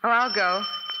 Oh, I'll go.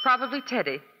 It's probably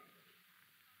Teddy.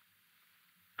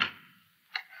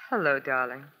 Hello,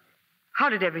 darling. How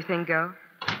did everything go?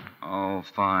 Oh,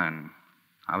 fine.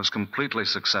 I was completely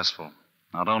successful.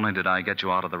 Not only did I get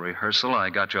you out of the rehearsal, I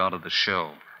got you out of the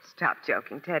show. Stop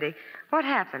joking, Teddy. What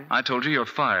happened? I told you you're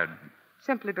fired.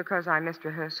 Simply because I missed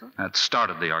rehearsal? That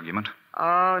started the argument.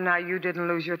 Oh, now you didn't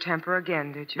lose your temper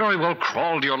again, did you? Very well,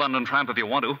 crawl to your London tramp if you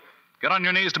want to. Get on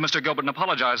your knees to Mr. Gilbert and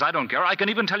apologize. I don't care. I can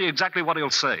even tell you exactly what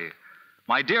he'll say.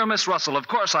 My dear Miss Russell, of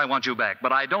course I want you back,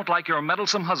 but I don't like your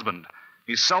meddlesome husband.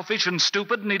 He's selfish and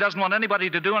stupid, and he doesn't want anybody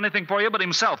to do anything for you but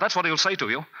himself. That's what he'll say to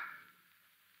you.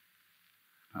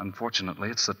 Unfortunately,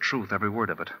 it's the truth, every word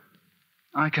of it.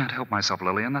 I can't help myself,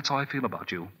 Lillian. That's how I feel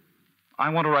about you. I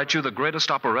want to write you the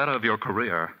greatest operetta of your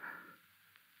career.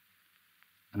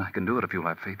 And I can do it if you'll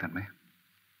have faith in me.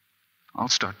 I'll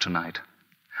start tonight,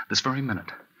 this very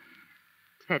minute.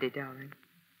 Teddy, darling,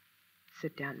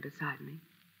 sit down beside me.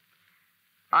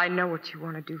 I know what you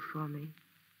want to do for me,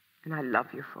 and I love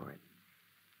you for it.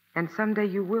 And someday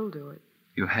you will do it.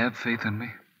 You have faith in me?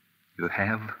 You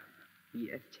have?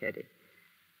 Yes, Teddy.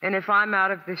 And if I'm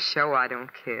out of this show, I don't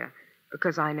care,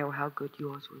 because I know how good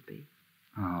yours will be.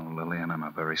 Oh, Lillian, I'm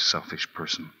a very selfish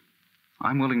person.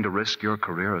 I'm willing to risk your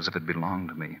career as if it belonged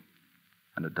to me.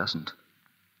 And it doesn't.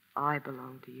 I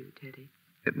belong to you, Teddy.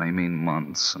 It may mean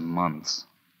months and months.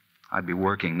 I'd be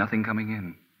working, nothing coming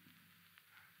in.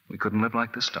 We couldn't live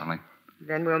like this, darling.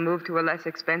 Then we'll move to a less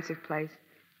expensive place,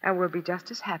 and we'll be just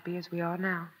as happy as we are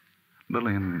now.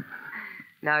 Lillian...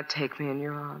 Now take me in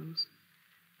your arms.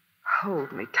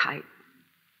 Hold me tight.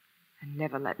 And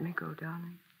never let me go,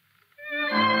 darling.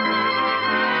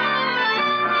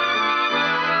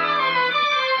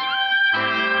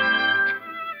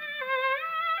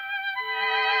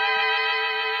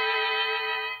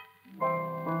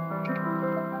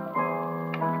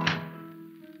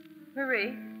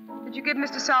 Marie, did you give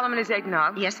Mr. Solomon his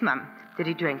eggnog? Yes, Mum. Did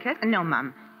he drink it? No,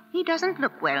 Mum. He doesn't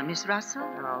look well, Miss Russell.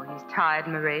 Oh, he's tired,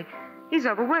 Marie. He's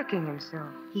overworking himself.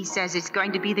 He says it's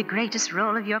going to be the greatest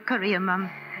role of your career, Mum.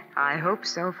 I hope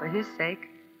so, for his sake.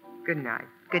 Good night.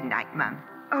 Good night, Mum.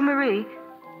 Oh, Marie,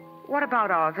 what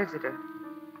about our visitor?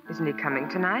 Isn't he coming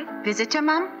tonight? Visitor,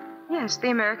 Mum? Yes, the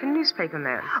American newspaper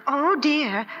man. Oh,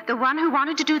 dear. The one who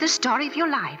wanted to do the story of your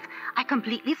life. I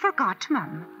completely forgot,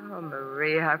 Mum. Oh,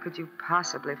 Marie, how could you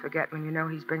possibly forget when you know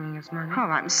he's bringing us money? Oh,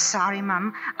 I'm sorry,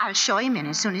 Mum. I'll show him in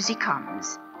as soon as he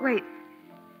comes. Wait,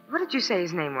 what did you say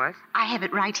his name was? I have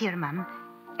it right here, Mum.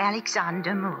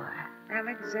 Alexander Moore.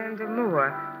 Alexander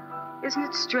Moore. Isn't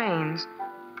it strange?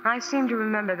 I seem to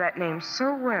remember that name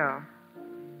so well.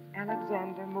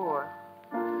 Alexander Moore.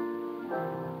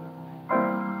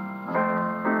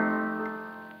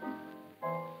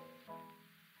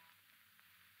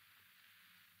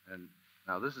 And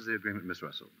now this is the agreement, Miss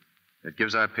Russell. It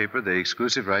gives our paper the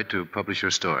exclusive right to publish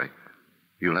your story.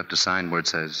 You'll have to sign where it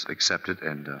says accepted,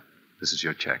 and this is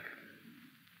your check.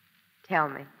 Tell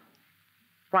me,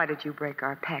 why did you break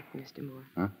our pact, Mr. Moore?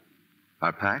 Huh?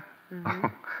 Our pact? Mm-hmm.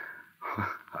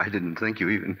 Oh, I didn't think you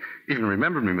even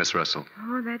remembered me, Miss Russell.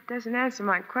 Oh, that doesn't answer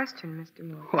my question, Mr.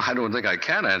 Moore. Well, I don't think I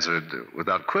can answer it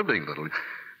without quibbling a little.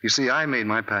 You see, I made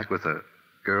my pact with a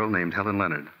girl named Helen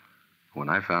Leonard. When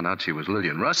I found out she was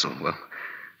Lillian Russell, well,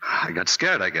 I got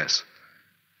scared, I guess.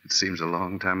 It seems a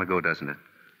long time ago, doesn't it?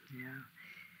 Yeah.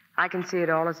 I can see it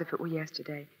all as if it were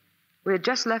yesterday. We had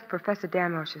just left Professor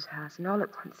Damrosch's house, and all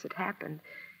at once it happened.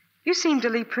 You seemed to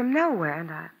leap from nowhere,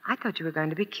 and I thought you were going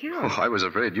to be killed. Oh, I was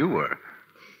afraid you were.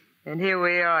 And here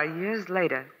we are, years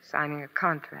later, signing a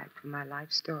contract for my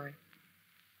life story.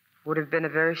 Would have been a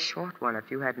very short one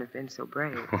if you hadn't have been so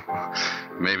brave.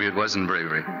 Maybe it wasn't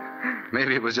bravery.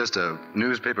 Maybe it was just a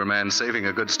newspaper man saving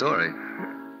a good story.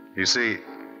 You see,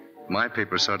 my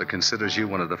paper sort of considers you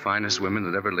one of the finest women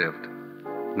that ever lived.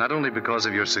 Not only because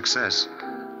of your success,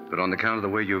 but on account of the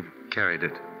way you've carried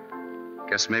it.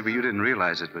 Guess maybe you didn't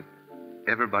realize it, but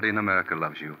everybody in America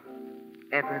loves you.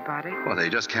 Everybody? Well, they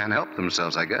just can't help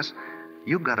themselves, I guess.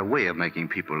 You've got a way of making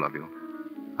people love you.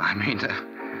 I mean,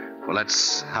 well,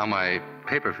 that's how my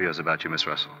paper feels about you, Miss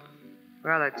Russell.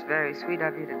 Well, it's very sweet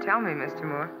of you to tell me, Mr.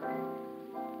 Moore.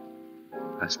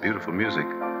 That's beautiful music.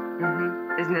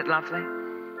 Mm-hmm. Isn't it lovely?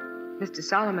 Mr.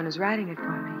 Solomon is writing it for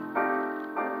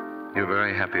me. You're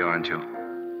very happy, aren't you?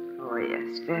 Oh,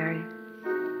 yes, very.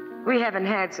 We haven't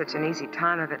had such an easy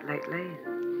time of it lately.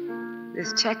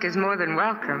 This check is more than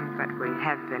welcome, but we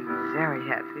have been very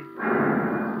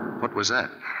happy. What was that?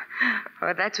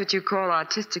 Oh, that's what you call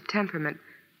artistic temperament.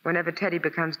 Whenever Teddy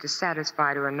becomes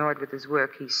dissatisfied or annoyed with his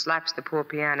work, he slaps the poor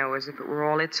piano as if it were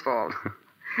all its fault.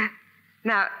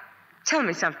 Now, tell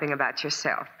me something about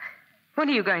yourself. When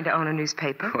are you going to own a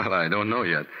newspaper? Well, I don't know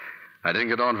yet. I didn't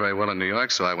get on very well in New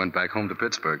York, so I went back home to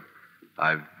Pittsburgh.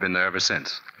 I've been there ever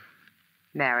since.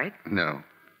 Married? No.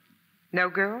 No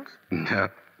girls? No.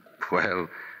 Well,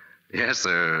 yes,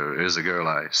 there is a girl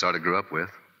I sort of grew up with.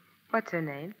 What's her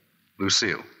name?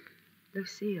 Lucille.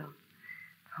 Lucille.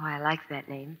 Oh, I like that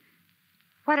name.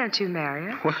 Why don't you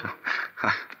marry her? Well,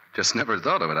 I just never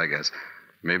thought of it, I guess.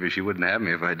 Maybe she wouldn't have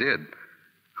me if I did.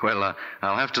 Well,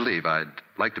 I'll have to leave. I'd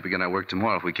like to begin our work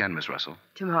tomorrow if we can, Miss Russell.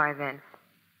 Tomorrow, then.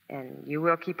 And you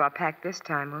will keep our pact this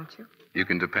time, won't you? You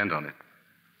can depend on it.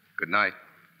 Good night.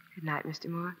 Good night, Mr.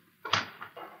 Moore.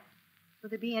 Will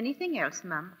there be anything else,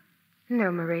 Mum?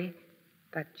 No, Marie.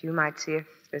 But you might see if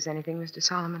there's anything Mr.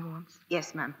 Solomon wants.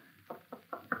 Yes, Mum.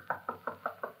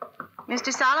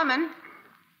 Mr. Solomon?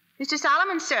 Mr.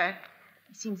 Solomon, sir.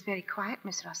 He seems very quiet,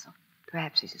 Miss Russell.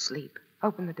 Perhaps he's asleep.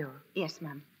 Open the door. Yes,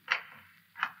 Mum.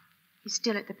 He's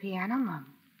still at the piano, Mum.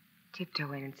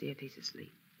 Tiptoe in and see if he's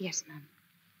asleep. Yes, Mum.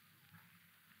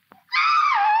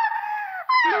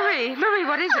 Marie,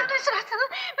 what is it? Miss Russell.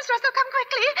 Miss Russell, come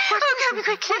quickly. Come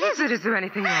quickly. What is it? Is there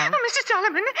anything wrong? Oh, Mr.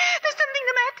 Solomon, there's something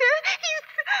the matter. He's...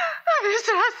 Oh, Miss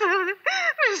Russell.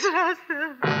 Miss Russell.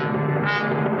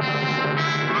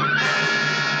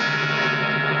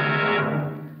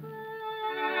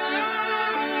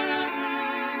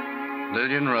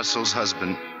 Lillian Russell's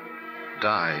husband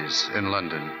dies in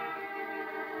London.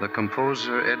 The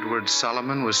composer Edward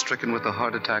Solomon was stricken with a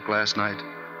heart attack last night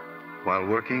while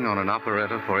working on an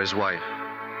operetta for his wife.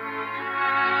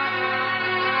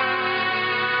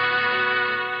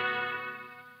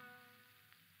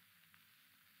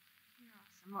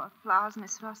 Some more flowers,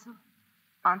 Miss Russell.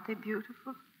 Aren't they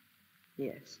beautiful?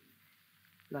 Yes.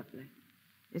 Lovely.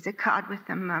 There's a card with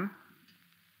them, Mum.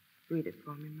 Read it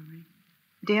for me, Marie.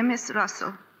 Dear Miss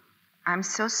Russell, I'm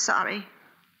so sorry.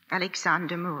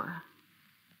 Alexander Moore.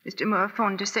 Mr. Moore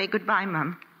phoned to say goodbye,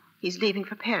 Mum. He's leaving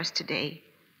for Paris today.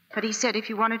 But he said if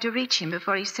you wanted to reach him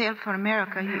before he sailed for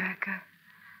America, America?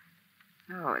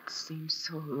 Oh, it seems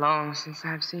so long since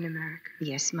I've seen America.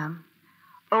 Yes, Mum.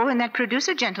 Oh, and that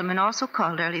producer gentleman also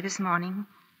called early this morning.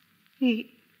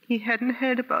 He hadn't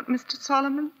heard about Mr.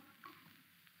 Solomon.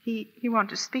 He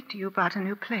wanted to speak to you about a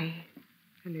new play.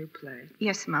 A new play?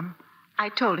 Yes, Mum. I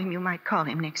told him you might call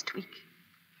him next week.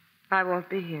 I won't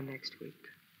be here next week.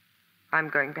 I'm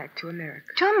going back to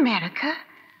America. To America?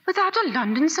 Without a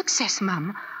London success,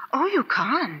 Mum? Oh, you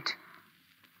can't.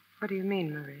 What do you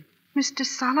mean, Marie? Mr.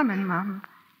 Solomon, Mum.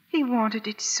 He wanted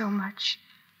it so much.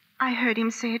 I heard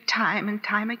him say it time and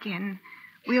time again.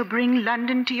 We'll bring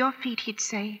London to your feet, he'd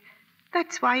say.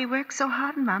 That's why he works so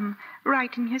hard, Mum,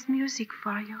 writing his music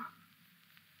for you.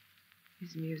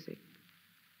 His music?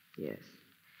 Yes.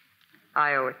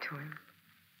 I owe it to him.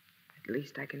 At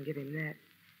least I can give him that.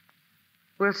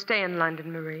 We'll stay in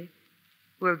London, Marie.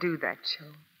 We'll do that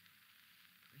show.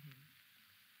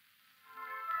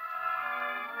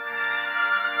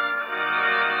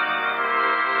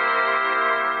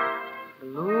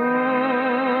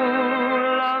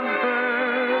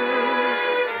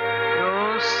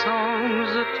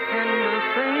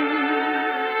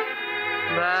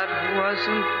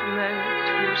 Wasn't meant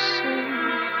to sing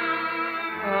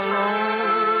alone.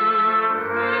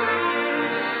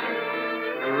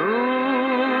 True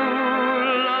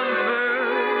lovebird,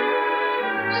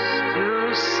 still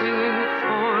singing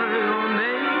for your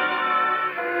mate,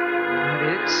 but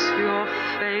it's your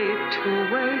fate to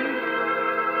wait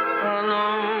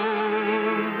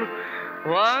alone.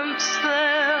 Once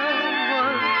there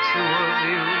were two of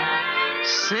you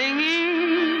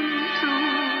singing to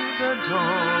the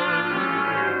dawn.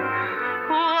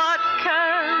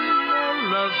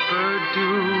 Lovebird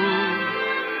do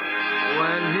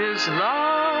when his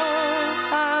love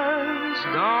has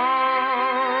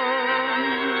gone?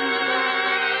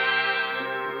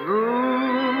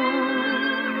 True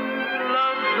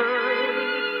lovebird,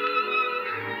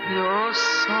 your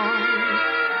song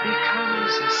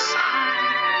becomes a sigh.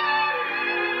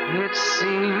 It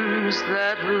seems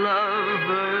that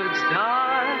lovebirds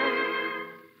die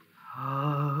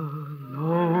alone.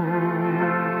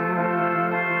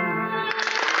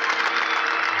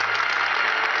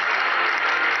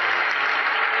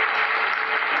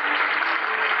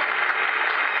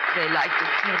 They liked it,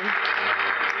 Teddy.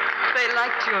 They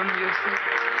liked your music.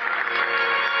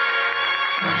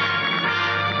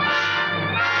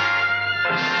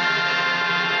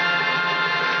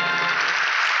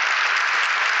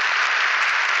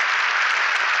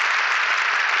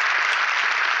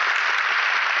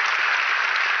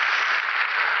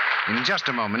 In just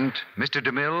a moment, Mr.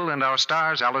 DeMille and our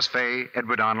stars Alice Faye,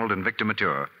 Edward Arnold, and Victor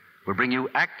Mature will bring you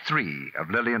Act 3 of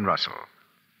Lillian Russell.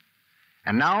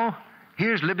 And now,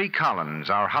 here's Libby Collins,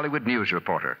 our Hollywood news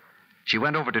reporter. She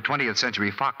went over to 20th Century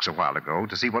Fox a while ago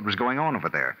to see what was going on over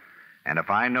there. And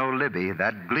if I know Libby,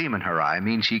 that gleam in her eye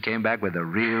means she came back with a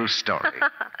real story.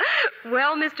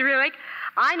 Well, Mr. Ruick,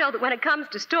 I know that when it comes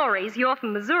to stories, you're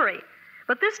from Missouri.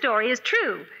 But this story is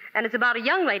true, and it's about a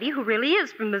young lady who really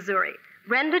is from Missouri,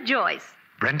 Brenda Joyce.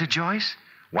 Brenda Joyce?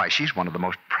 Why, she's one of the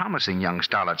most promising young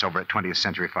starlets over at 20th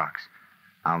Century Fox.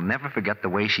 I'll never forget the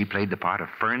way she played the part of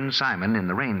Fern Simon in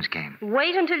The Rains Game.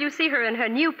 Wait until you see her in her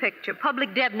new picture,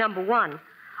 Public Deb #1.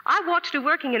 I watched her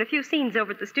working in a few scenes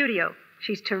over at the studio.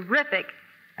 She's terrific.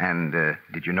 And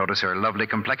did you notice her lovely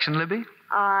complexion, Libby?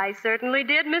 I certainly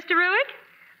did, Mr. Ruick.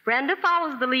 Brenda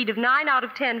follows the lead of 9 out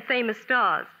of 10 famous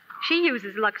stars. She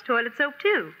uses Lux toilet soap,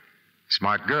 too.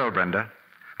 Smart girl, Brenda.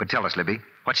 But tell us, Libby,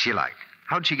 what's she like?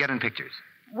 How'd she get in pictures?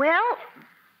 Well,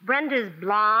 Brenda's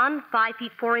blonde, 5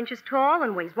 feet 4 inches tall,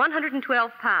 and weighs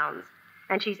 112 pounds.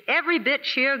 And she's every bit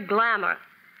sheer glamour.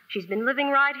 She's been living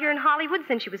right here in Hollywood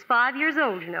since she was 5 years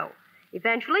old, you know.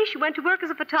 Eventually, she went to work as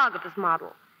a photographer's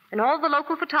model. And all the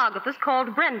local photographers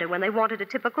called Brenda when they wanted a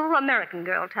typical American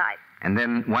girl type. And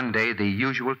then one day, the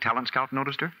usual talent scout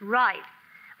noticed her? Right.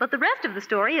 But the rest of the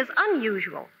story is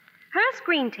unusual. Her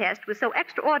screen test was so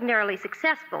extraordinarily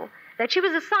successful that she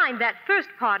was assigned that first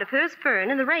part of hers,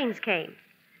 Fern, and the rains came.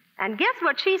 And guess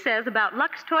what she says about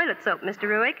Lux toilet soap, Mr.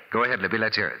 Ruick? Go ahead, Libby.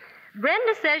 Let's hear it.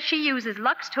 Brenda says she uses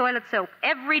Lux toilet soap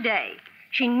every day.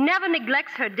 She never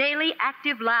neglects her daily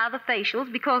active lather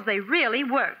facials because they really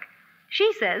work.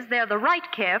 She says they're the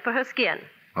right care for her skin.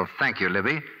 Well, thank you,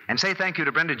 Libby. And say thank you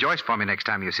to Brenda Joyce for me next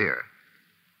time you see her.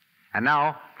 And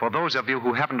now, for those of you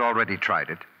who haven't already tried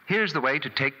it, here's the way to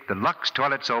take the Lux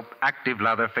Toilet Soap Active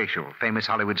Lather Facial famous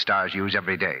Hollywood stars use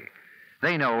every day.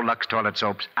 They know Lux Toilet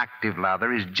Soap's active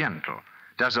lather is gentle,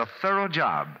 does a thorough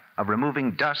job of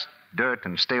removing dust, dirt,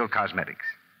 and stale cosmetics.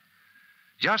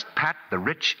 Just pat the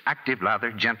rich active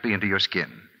lather gently into your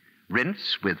skin.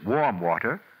 Rinse with warm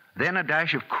water, then a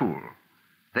dash of cool.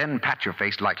 Then pat your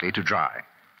face lightly to dry.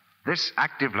 This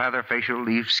active lather facial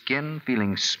leaves skin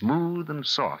feeling smooth and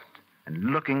soft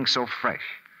and looking so fresh.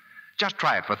 Just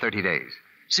try it for 30 days.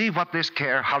 See what this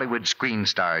care Hollywood screen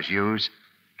stars use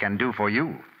can do for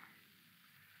you.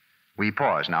 We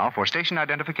pause now for station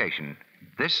identification.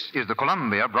 This is the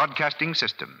Columbia Broadcasting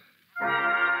System.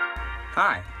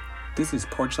 Hi, this is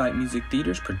Porchlight Music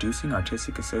Theater's producing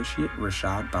artistic associate,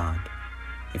 Rashad Bond.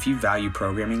 If you value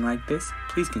programming like this,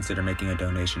 please consider making a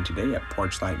donation today at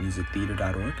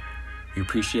porchlightmusictheater.org. We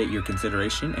appreciate your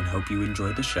consideration and hope you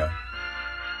enjoy the show.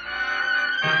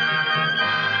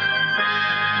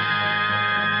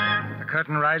 The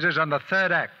curtain rises on the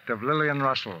third act of Lillian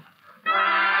Russell.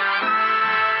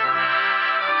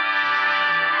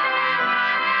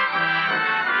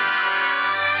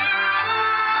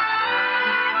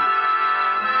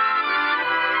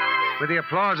 With the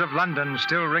applause of London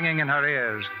still ringing in her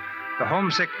ears, the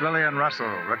homesick Lillian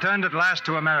Russell returned at last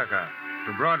to America,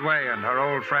 to Broadway and her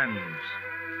old friends.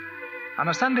 On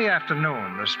a Sunday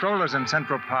afternoon, the strollers in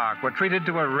Central Park were treated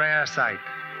to a rare sight.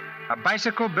 A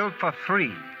bicycle built for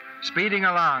three, speeding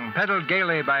along, pedaled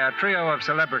gaily by a trio of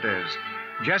celebrities.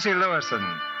 Jessie Lewison,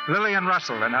 Lillian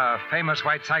Russell in her famous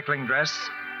white cycling dress,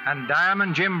 and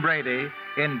Diamond Jim Brady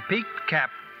in peaked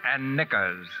cap and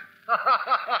knickers.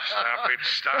 Stop it.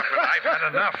 I've had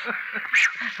enough.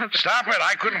 Stop it.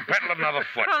 I couldn't pedal another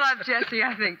foot. Pull up, Jesse.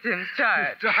 I think Jim's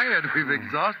tired. Tired? We've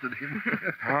exhausted him.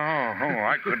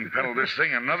 I couldn't pedal this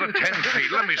thing another 10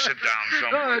 feet. Let me sit down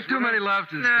somewhere. Too many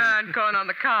laughters. No, I'm going on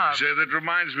the cob. Say, that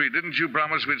reminds me. Didn't you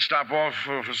promise we'd stop off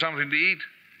for something to eat?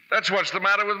 That's what's the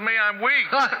matter with me. I'm weak.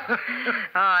 Oh,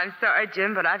 I'm sorry,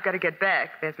 Jim, but I've got to get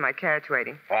back. There's my carriage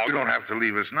waiting. Oh, you don't have to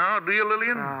leave us now, do you,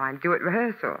 Lillian? Oh, I'm due at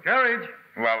rehearsal. Carriage.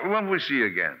 Well, when will we see you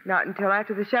again? Not until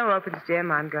after the show opens,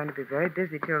 Jim. I'm going to be very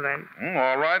busy till then.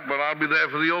 All right, but I'll be there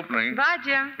for the opening. Bye,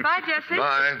 Jim. Bye, Jesse.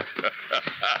 Bye.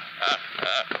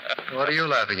 What are you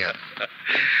laughing at?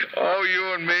 Oh,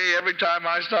 you and me. Every time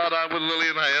I start out with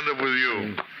Lillian, I end up with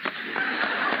you.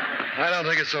 I don't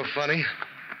think it's so funny.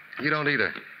 You don't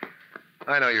either.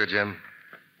 I know you, Jim.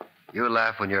 You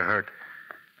laugh when you're hurt.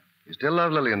 You still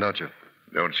love Lillian, don't you?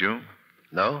 Don't you?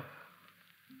 No?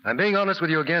 I'm being honest with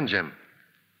you again, Jim.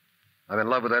 I'm in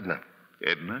love with Edna.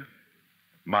 Edna?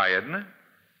 My Edna?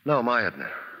 No, my Edna.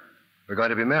 We're going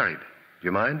to be married. Do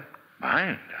you mind?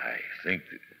 Mind?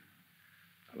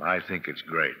 I think it's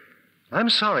great. I'm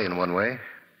sorry in one way.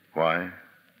 Why?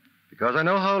 Because I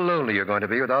know how lonely you're going to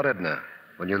be without Edna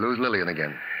when you lose Lillian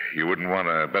again. You wouldn't want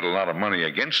to bet a lot of money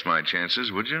against my chances,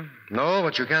 would you? No,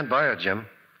 but you can't buy her, Jim.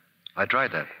 I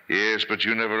tried that. Yes, but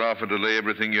you never offered to lay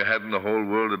everything you had in the whole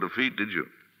world at her feet, did you?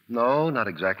 No, not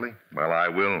exactly. Well, I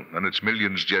will. And it's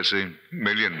millions, Jesse.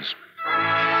 Millions.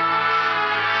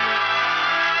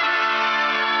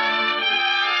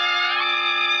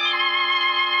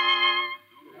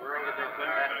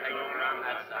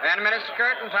 Minutes,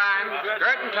 curtain time.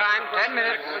 Curtain time, 10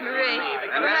 minutes. Marie,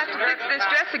 we'll have to fix this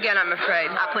dress again, I'm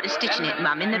afraid. I'll put a stitch in it,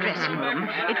 Mum, in the dressing room.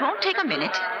 It won't take a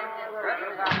minute.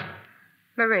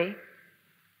 Marie,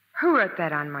 who wrote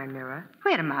that on my mirror?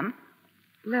 Where, Mum?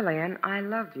 Lillian, I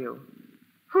love you.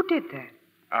 Who did that?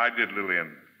 I did,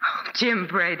 Lillian. Oh, Jim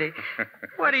Brady.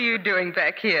 What are you doing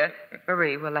back here?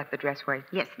 Marie, we'll let the dress wait.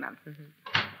 Yes, Mum. Mm-hmm.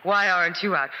 Why aren't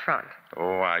you out front?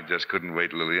 Oh, I just couldn't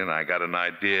wait, Lillian. I got an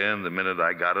idea, and the minute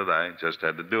I got it, I just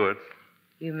had to do it.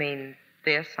 You mean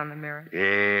this on the mirror?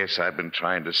 Yes, I've been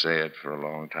trying to say it for a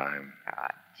long time. Ah,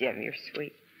 Jim, you're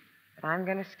sweet. But I'm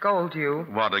going to scold you.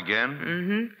 What, again?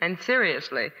 Mm-hmm. And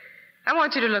seriously. I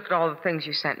want you to look at all the things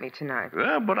you sent me tonight.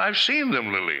 Well, but I've seen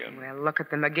them, Lillian. Well, look at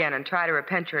them again and try to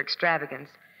repent your extravagance.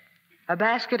 A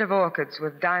basket of orchids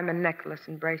with diamond necklace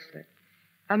and bracelet.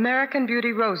 American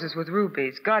beauty roses with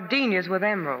rubies, gardenias with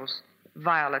emeralds,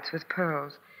 violets with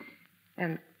pearls,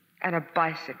 and a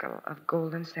bicycle of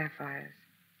golden sapphires.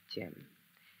 Jim,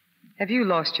 have you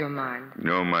lost your mind?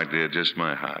 No, my dear, just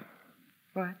my heart.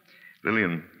 What?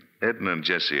 Lillian, Edna and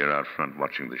Jessie are out front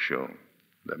watching the show.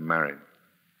 They're married.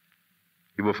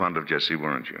 You were fond of Jessie,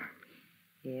 weren't you?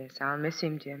 Yes, I'll miss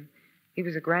him, Jim. He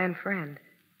was a grand friend.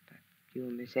 But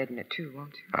you'll miss Edna, too,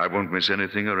 won't you? I won't miss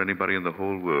anything or anybody in the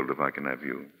whole world if I can have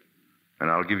you. And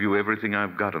I'll give you everything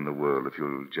I've got in the world if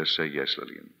you'll just say yes,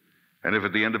 Lillian. And if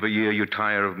at the end of a year you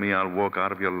tire of me, I'll walk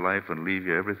out of your life and leave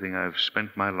you everything I've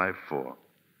spent my life for.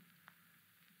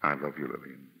 I love you,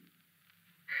 Lillian.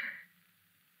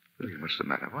 Lillian, what's the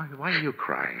matter? Why are you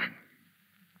crying?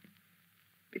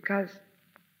 Because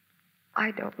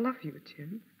I don't love you,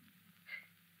 Jim.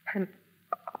 And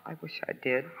I wish I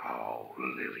did. Oh,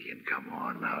 Lillian, come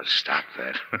on now. Stop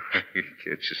that. Can't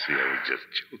you see I was just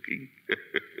joking?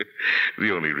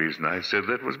 The only reason I said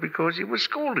that was because you were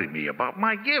scolding me about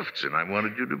my gifts, and I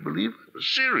wanted you to believe I was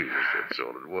serious. That's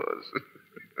all it was.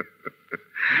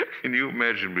 Can you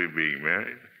imagine me being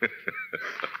married?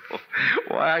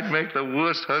 Why, I'd make the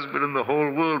worst husband in the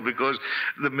whole world because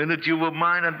the minute you were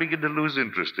mine, I'd begin to lose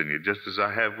interest in you, just as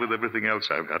I have with everything else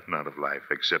I've gotten out of life,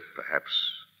 except perhaps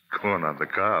corn on the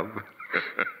cob.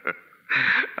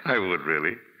 I would,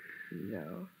 really.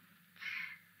 No.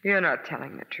 You're not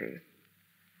telling the truth.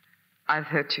 I've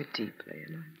hurt you deeply,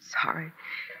 and I'm sorry.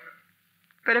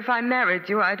 But if I married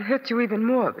you, I'd hurt you even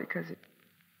more because it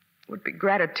would be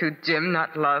gratitude, Jim,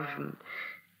 not love. And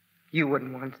you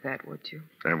wouldn't want that, would you?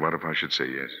 And what if I should say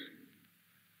yes?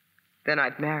 Then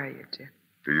I'd marry you, Jim.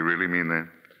 Do you really mean that?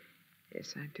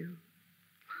 Yes, I do.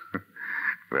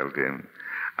 Well, Jim,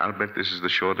 I'll bet this is the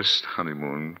shortest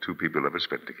honeymoon two people ever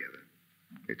spent together.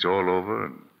 It's all over,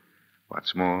 and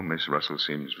what's more, Miss Russell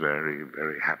seems very,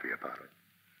 very happy about it.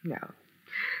 No.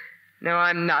 No,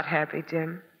 I'm not happy,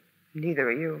 Jim. Neither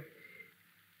are you.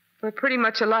 We're pretty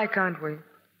much alike, aren't we?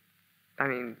 I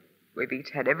mean, we've each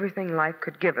had everything life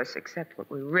could give us except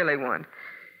what we really want.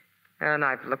 And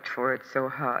I've looked for it so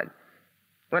hard.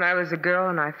 When I was a girl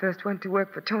and I first went to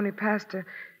work for Tony Pastor,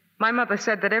 my mother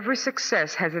said that every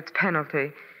success has its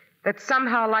penalty, that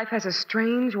somehow life has a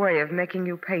strange way of making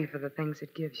you pay for the things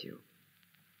it gives you.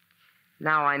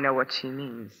 Now I know what she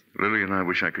means. Lillian, I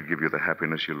wish I could give you the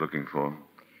happiness you're looking for.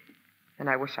 And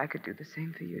I wish I could do the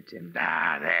same for you, Jim.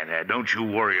 There. Don't you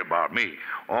worry about me.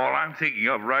 All I'm thinking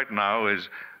of right now is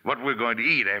what we're going to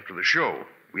eat after the show.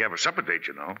 We have a supper date,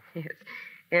 you know. Yes.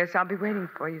 Yes, I'll be waiting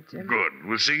for you, Jim. Good.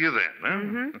 We'll see you then, huh?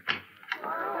 Mm-hmm.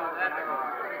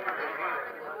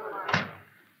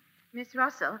 Miss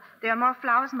Russell, there are more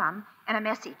flowers, Mum, and a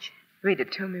message. Read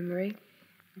it to me, Marie.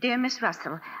 Dear Miss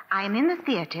Russell, I am in the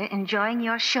theater enjoying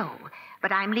your show,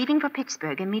 but I'm leaving for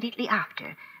Pittsburgh immediately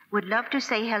after. Would love to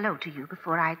say hello to you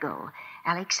before I go.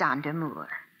 Alexander Moore.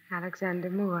 Alexander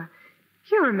Moore.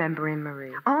 You remember him,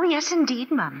 Marie? Oh, yes,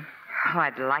 indeed, Mum. Oh,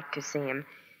 I'd like to see him.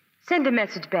 Send a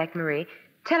message back, Marie.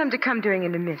 Tell him to come during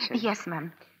intermission. Yes,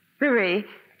 Mum. Marie,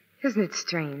 isn't it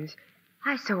strange?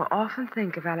 I so often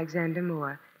think of Alexander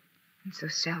Moore and so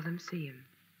seldom see him.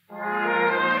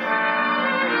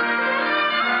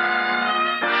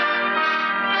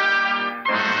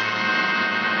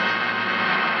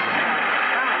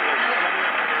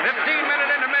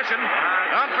 15-minute intermission.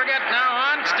 Don't forget now,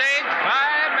 on stage,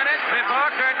 5 minutes before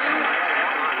curtain.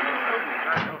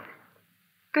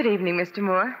 Good evening, Mr.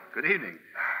 Moore. Good evening.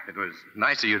 It was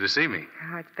nice of you to see me.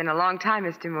 Oh, it's been a long time,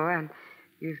 Mr. Moore, and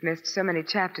you've missed so many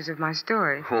chapters of my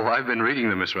story. Oh, I've been reading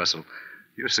them, Miss Russell.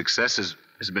 Your success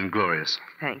has been glorious.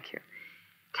 Thank you.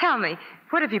 Tell me,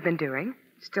 what have you been doing?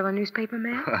 Still a newspaper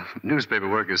man? Newspaper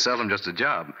work is seldom just a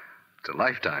job. It's a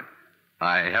lifetime.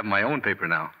 I have my own paper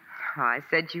now. Oh, I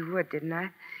said you would, didn't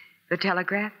I? The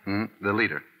Telegraph? The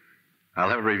Leader. I'll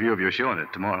have a review of your show in it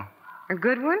tomorrow. A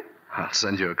good one? I'll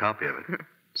send you a copy of it,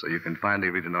 so you can finally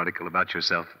read an article about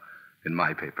yourself in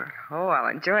my paper. Oh, I'll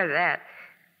enjoy that.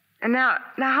 And now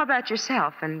how about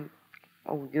yourself? And,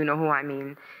 oh, you know who I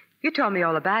mean. You told me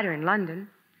all about her in London.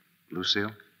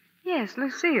 Lucille? Yes,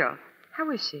 Lucille. How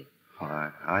is she?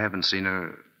 Oh, I haven't seen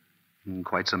her in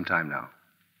quite some time now.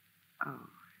 Oh,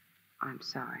 I'm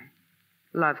sorry.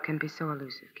 Love can be so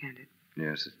elusive, can't it?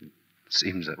 Yes, it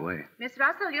seems that way. Miss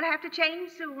Russell, you'll have to change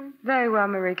soon. Very well,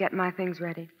 Marie. Get my things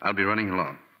ready. I'll be running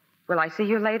along. Will I see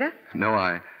you later? No,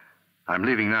 I'm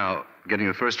leaving now, getting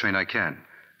the first train I can.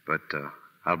 But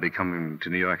I'll be coming to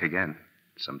New York again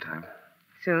sometime.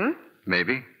 Soon?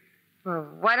 Maybe. Well,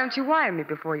 why don't you wire me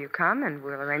before you come, and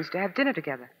we'll arrange to have dinner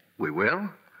together. We will?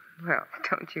 Well,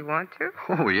 don't you want to?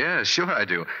 Oh, yeah, sure I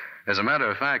do. As a matter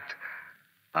of fact,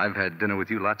 I've had dinner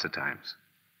with you lots of times.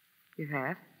 You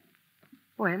have?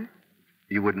 When?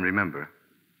 You wouldn't remember.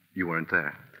 You weren't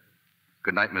there.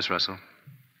 Good night, Miss Russell.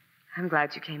 I'm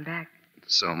glad you came back.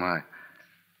 So am I.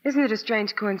 Isn't it a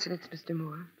strange coincidence, Mr.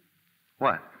 Moore?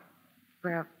 What?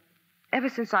 Well, ever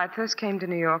since I first came to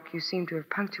New York, you seem to have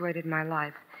punctuated my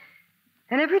life.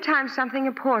 And every time something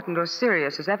important or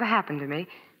serious has ever happened to me,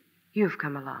 you've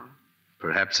come along.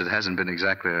 Perhaps it hasn't been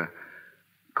exactly a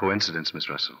coincidence, Miss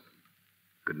Russell.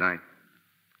 Good night.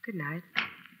 Good night.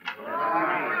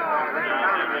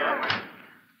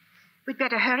 We'd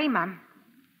better hurry, Mum.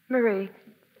 Marie,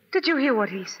 did you hear what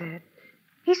he said?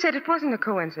 He said it wasn't a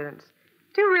coincidence.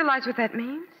 Do you realize what that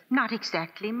means? Not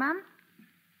exactly, Mum.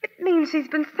 It means he's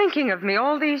been thinking of me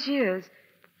all these years.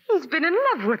 He's been in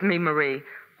love with me, Marie,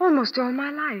 almost all my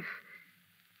life.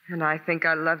 And I think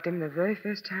I loved him the very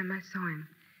first time I saw him.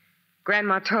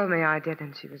 Grandma told me I did,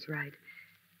 and she was right.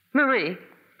 Marie,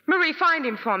 find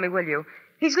him for me, will you?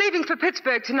 He's leaving for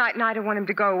Pittsburgh tonight, and I don't want him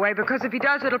to go away, because if he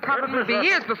does, it'll probably be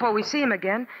years before we see him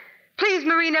again. Please,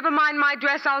 Marie, never mind my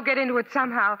dress. I'll get into it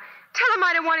somehow. Tell him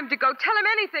I don't want him to go. Tell him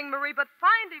anything, Marie, but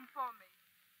find him for me.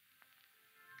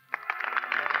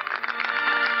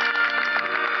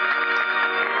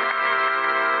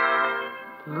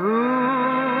 Blue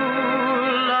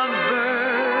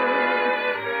lovebird,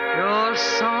 your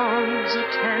song's a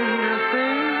tender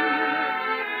thing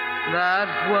that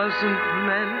wasn't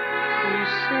meant to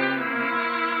sing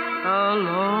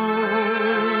alone.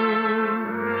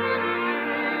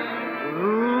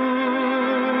 Blue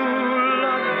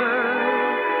lovebird,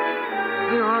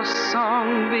 your song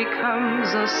becomes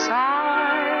a sigh.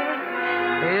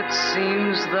 It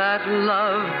seems that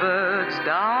lovebirds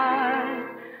die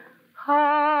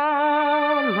alone.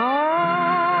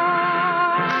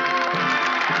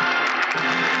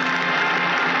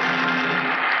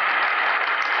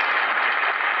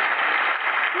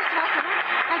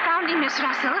 Miss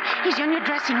Russell. He's in your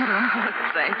dressing room.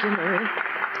 Thank you, Marie.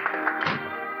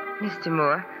 Mr.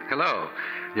 Moore. Hello.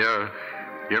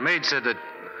 Your maid said that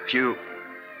you...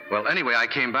 Well, anyway, I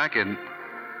came back and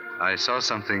I saw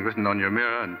something written on your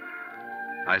mirror, and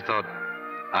I thought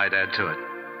I'd add to it.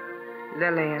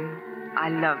 Lillian, I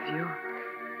love you.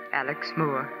 Alex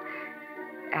Moore.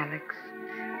 Alex,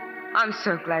 I'm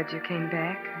so glad you came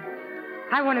back.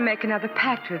 I want to make another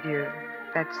pact with you.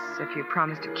 That's if you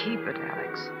promise to keep it,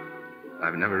 Alex.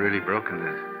 I've never really broken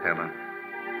it, Helen.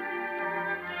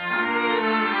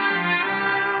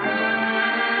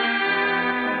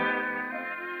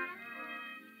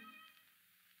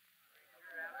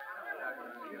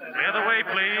 The other way,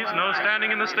 please. No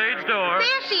standing in the stage door.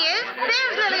 There she is.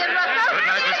 There's Lillian Russell. Good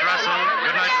night, Miss Russell.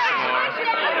 Good night, Mr. Moore.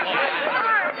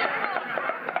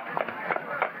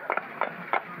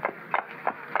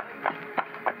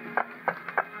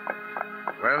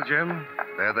 Well, Jim,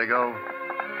 there they go.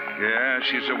 Yeah,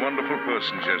 she's a wonderful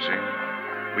person, Jesse.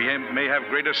 We may have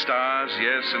greater stars,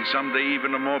 yes, and someday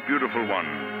even a more beautiful one.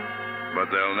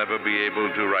 But they'll never be able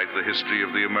to write the history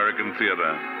of the American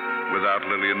theater without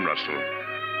Lillian Russell.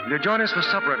 You join us for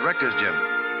supper at Rector's, Jim.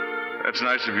 That's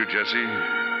nice of you, Jesse.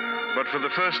 But for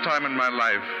the first time in my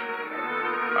life,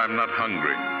 I'm not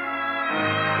hungry.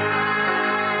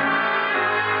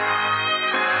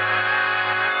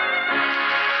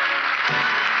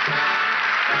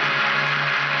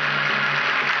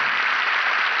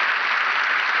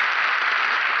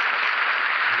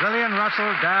 Lillian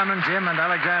Russell, Diamond Jim, and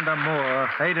Alexander Moore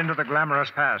fade into the glamorous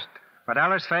past. But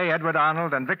Alice Faye, Edward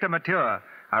Arnold, and Victor Mature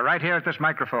are right here at this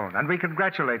microphone, and we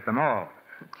congratulate them all.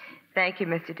 Thank you,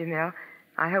 Mr. DeMille.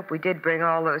 I hope we did bring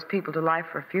all those people to life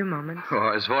for a few moments.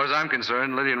 Well, as far as I'm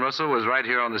concerned, Lillian Russell was right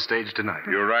here on the stage tonight.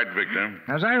 You're right, Victor.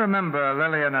 As I remember,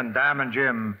 Lillian and Diamond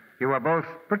Jim, you were both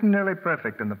pretty nearly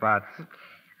perfect in the parts.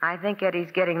 I think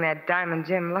Eddie's getting that Diamond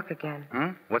Jim look again.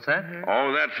 What's that?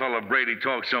 Oh, that fellow Brady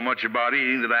talks so much about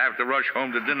eating that I have to rush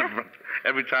home to dinner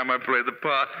every time I play the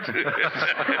part.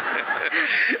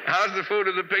 How's the food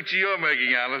of the picture you're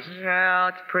making, Alice? Well,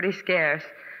 it's pretty scarce.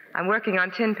 I'm working on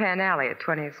Tin Pan Alley at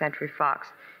 20th Century Fox.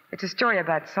 It's a story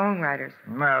about songwriters.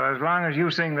 Well, as long as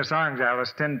you sing the songs,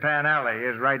 Alice, Tin Pan Alley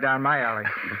is right down my alley.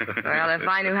 Well, if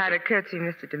I knew how to curtsy,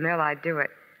 Mr. DeMille, I'd do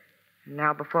it. And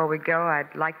now, before we go,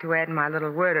 I'd like to add my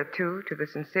little word or two to the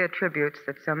sincere tributes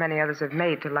that so many others have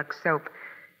made to Lux Soap.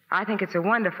 I think it's a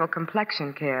wonderful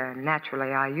complexion care, and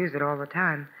naturally, I use it all the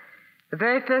time. The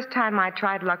very first time I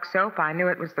tried Lux Soap, I knew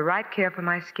it was the right care for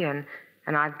my skin,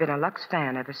 and I've been a Lux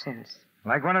fan ever since.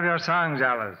 Like one of your songs,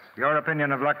 Alice, your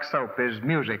opinion of Lux Soap is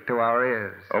music to our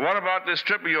ears. Well, what about this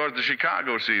trip of yours to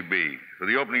Chicago, CB, for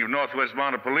the opening of Northwest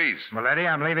Mounted Police? Well, Eddie,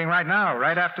 I'm leaving right now,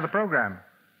 right after the program.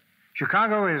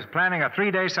 Chicago is planning a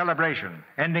 3-day celebration,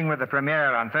 ending with the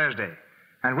premiere on Thursday.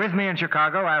 And with me in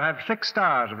Chicago, I'll have 6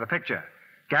 stars of the picture.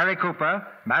 Gary Cooper,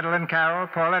 Madeline Carroll,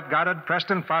 Paulette Goddard,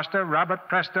 Preston Foster, Robert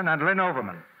Preston, and Lynn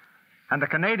Overman. And the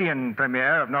Canadian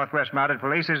premiere of Northwest Mounted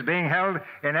Police is being held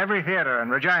in every theater in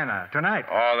Regina tonight.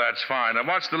 Oh, that's fine. And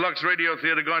what's the Lux Radio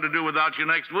Theater going to do without you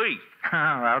next week? Oh,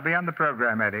 I'll be on the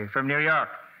program, Eddie, from New York.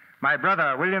 My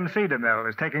brother, William C. DeMille,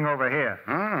 is taking over here.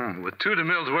 With 2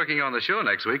 DeMilles working on the show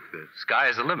next week, the sky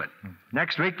is the limit.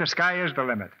 Next week, the sky is the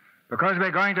limit, because we're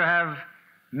going to have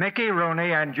Mickey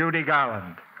Rooney and Judy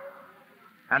Garland.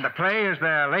 And the play is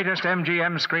their latest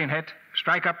MGM screen hit,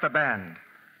 Strike Up the Band.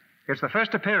 It's the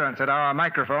first appearance at our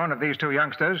microphone of these 2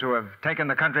 youngsters who have taken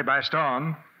the country by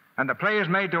storm, and the play is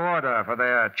made to order for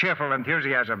their cheerful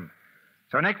enthusiasm.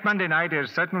 So next Monday night is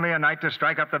certainly a night to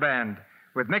strike up the band,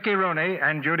 with Mickey Rooney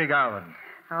and Judy Garland.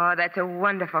 Oh, that's a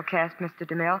wonderful cast, Mr.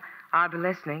 DeMille. I'll be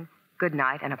listening. Good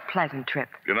night and a pleasant trip.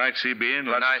 Good night, CB, and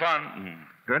lots of fun.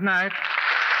 Good night.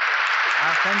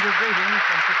 I'll send you greetings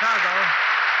from Chicago.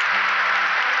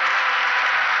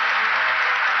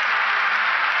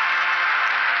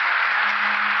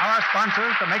 Our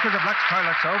sponsors, the makers of Lux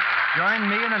Toilet Soap, join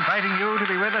me in inviting you to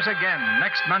be with us again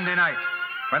next Monday night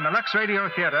when the Lux Radio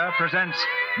Theater presents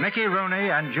Mickey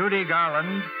Rooney and Judy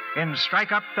Garland in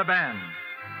Strike Up the Band.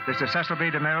 This is Cecil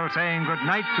B. DeMille saying good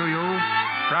night to you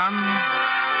from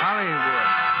Hollywood.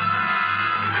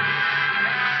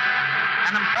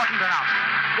 An important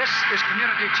announcement. This is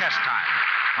Community Chest Time,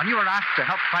 when you are asked to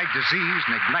help fight disease,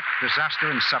 neglect, disaster,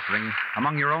 and suffering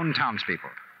among your own townspeople.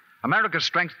 America's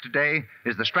strength today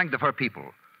is the strength of her people.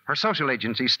 Her social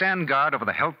agencies stand guard over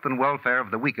the health and welfare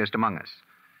of the weakest among us.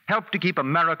 Help to keep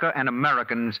America and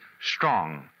Americans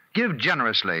strong. Give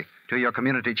generously to your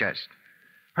community chest.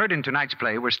 Heard in tonight's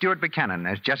play were Stuart Buchanan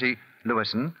as Jessie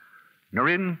Lewison,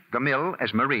 Noreen Gamil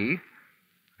as Marie,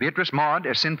 Beatrice Maud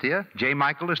as Cynthia, J.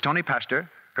 Michael as Tony Pastor,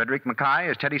 Frederick Mackay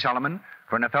as Teddy Solomon,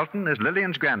 Verna Felton as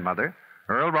Lillian's grandmother,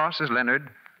 Earl Ross as Leonard,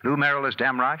 Lou Merrill as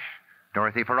Damrosch,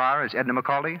 Dorothy Farrar as Edna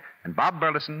Macaulay, and Bob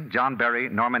Burleson, John Berry,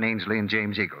 Norman Ainsley, and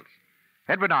James Eagles.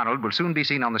 Edward Arnold will soon be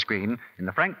seen on the screen in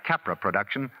the Frank Capra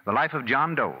production, The Life of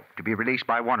John Doe, to be released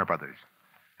by Warner Brothers.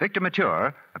 Victor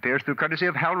Mature appears through courtesy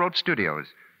of Hal Roach Studios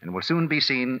and will soon be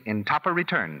seen in Topper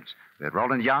Returns with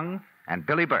Roland Young and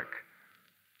Billy Burke.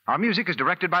 Our music is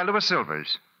directed by Louis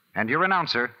Silvers, and your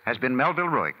announcer has been Melville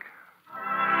Ruick.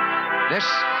 This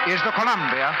is the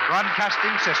Columbia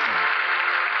Broadcasting System.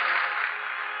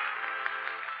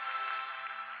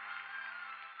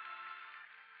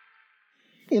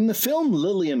 In the film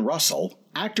Lillian Russell,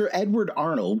 actor Edward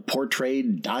Arnold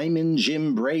portrayed Diamond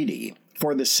Jim Brady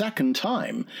for the second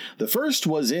time. The first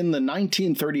was in the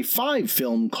 1935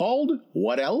 film called,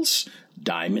 what else?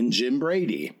 Diamond Jim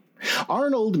Brady.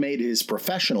 Arnold made his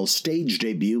professional stage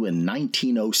debut in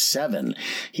 1907.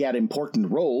 He had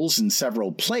important roles in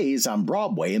several plays on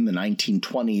Broadway in the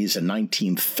 1920s and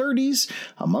 1930s,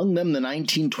 among them the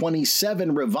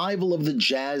 1927 revival of The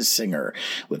Jazz Singer,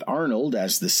 with Arnold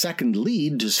as the second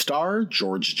lead to star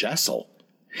George Jessel.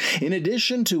 In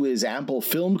addition to his ample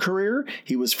film career,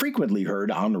 he was frequently heard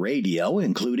on radio,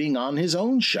 including on his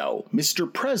own show,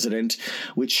 Mr. President,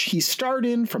 which he starred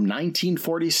in from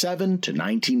 1947 to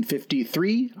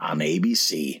 1953 on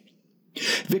ABC.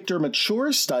 Victor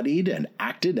Mature studied and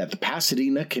acted at the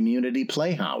Pasadena Community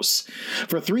Playhouse.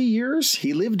 For 3 years,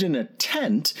 he lived in a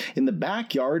tent in the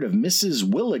backyard of Mrs.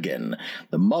 Willigan,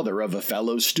 the mother of a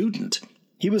fellow student.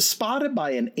 He was spotted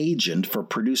by an agent for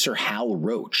producer Hal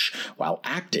Roach while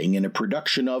acting in a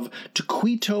production of To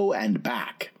Quito and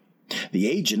Back. The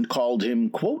agent called him,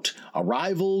 quote, a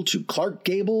rival to Clark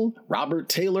Gable, Robert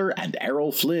Taylor, and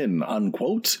Errol Flynn,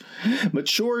 unquote.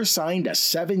 Mature signed a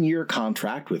 7-year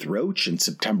contract with Roach in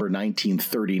September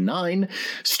 1939,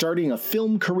 starting a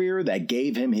film career that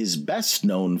gave him his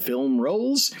best-known film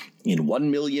roles in 1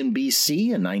 Million BC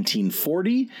in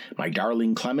 1940, My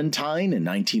Darling Clementine in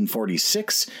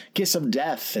 1946, Kiss of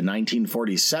Death in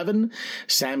 1947,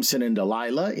 Samson and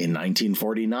Delilah in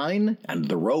 1949, and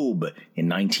The Robe in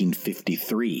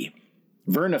 1953.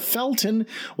 Verna Felton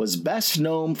was best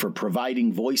known for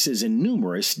providing voices in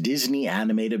numerous Disney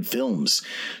animated films.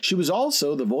 She was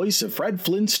also the voice of Fred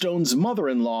Flintstone's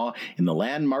mother-in-law in the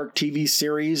landmark TV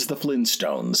series The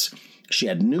Flintstones. She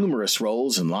had numerous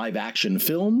roles in live-action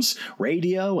films,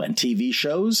 radio, and TV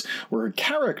shows where her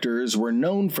characters were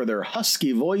known for their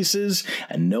husky voices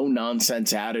and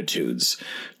no-nonsense attitudes.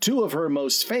 2 of her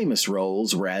most famous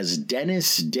roles were as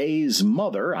Dennis Day's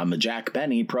mother on the Jack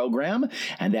Benny program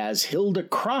and as Hilda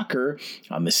Crocker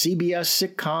on the CBS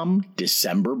sitcom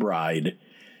December Bride.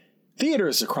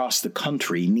 Theaters across the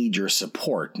country need your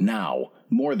support now,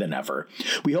 more than ever.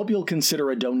 We hope you'll consider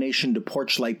a donation to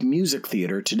Porchlight Music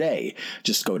Theater today.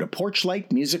 Just go to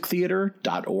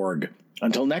porchlightmusictheater.org.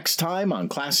 Until next time on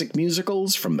Classic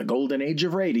Musicals from the Golden Age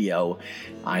of Radio,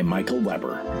 I'm Michael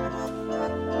Weber.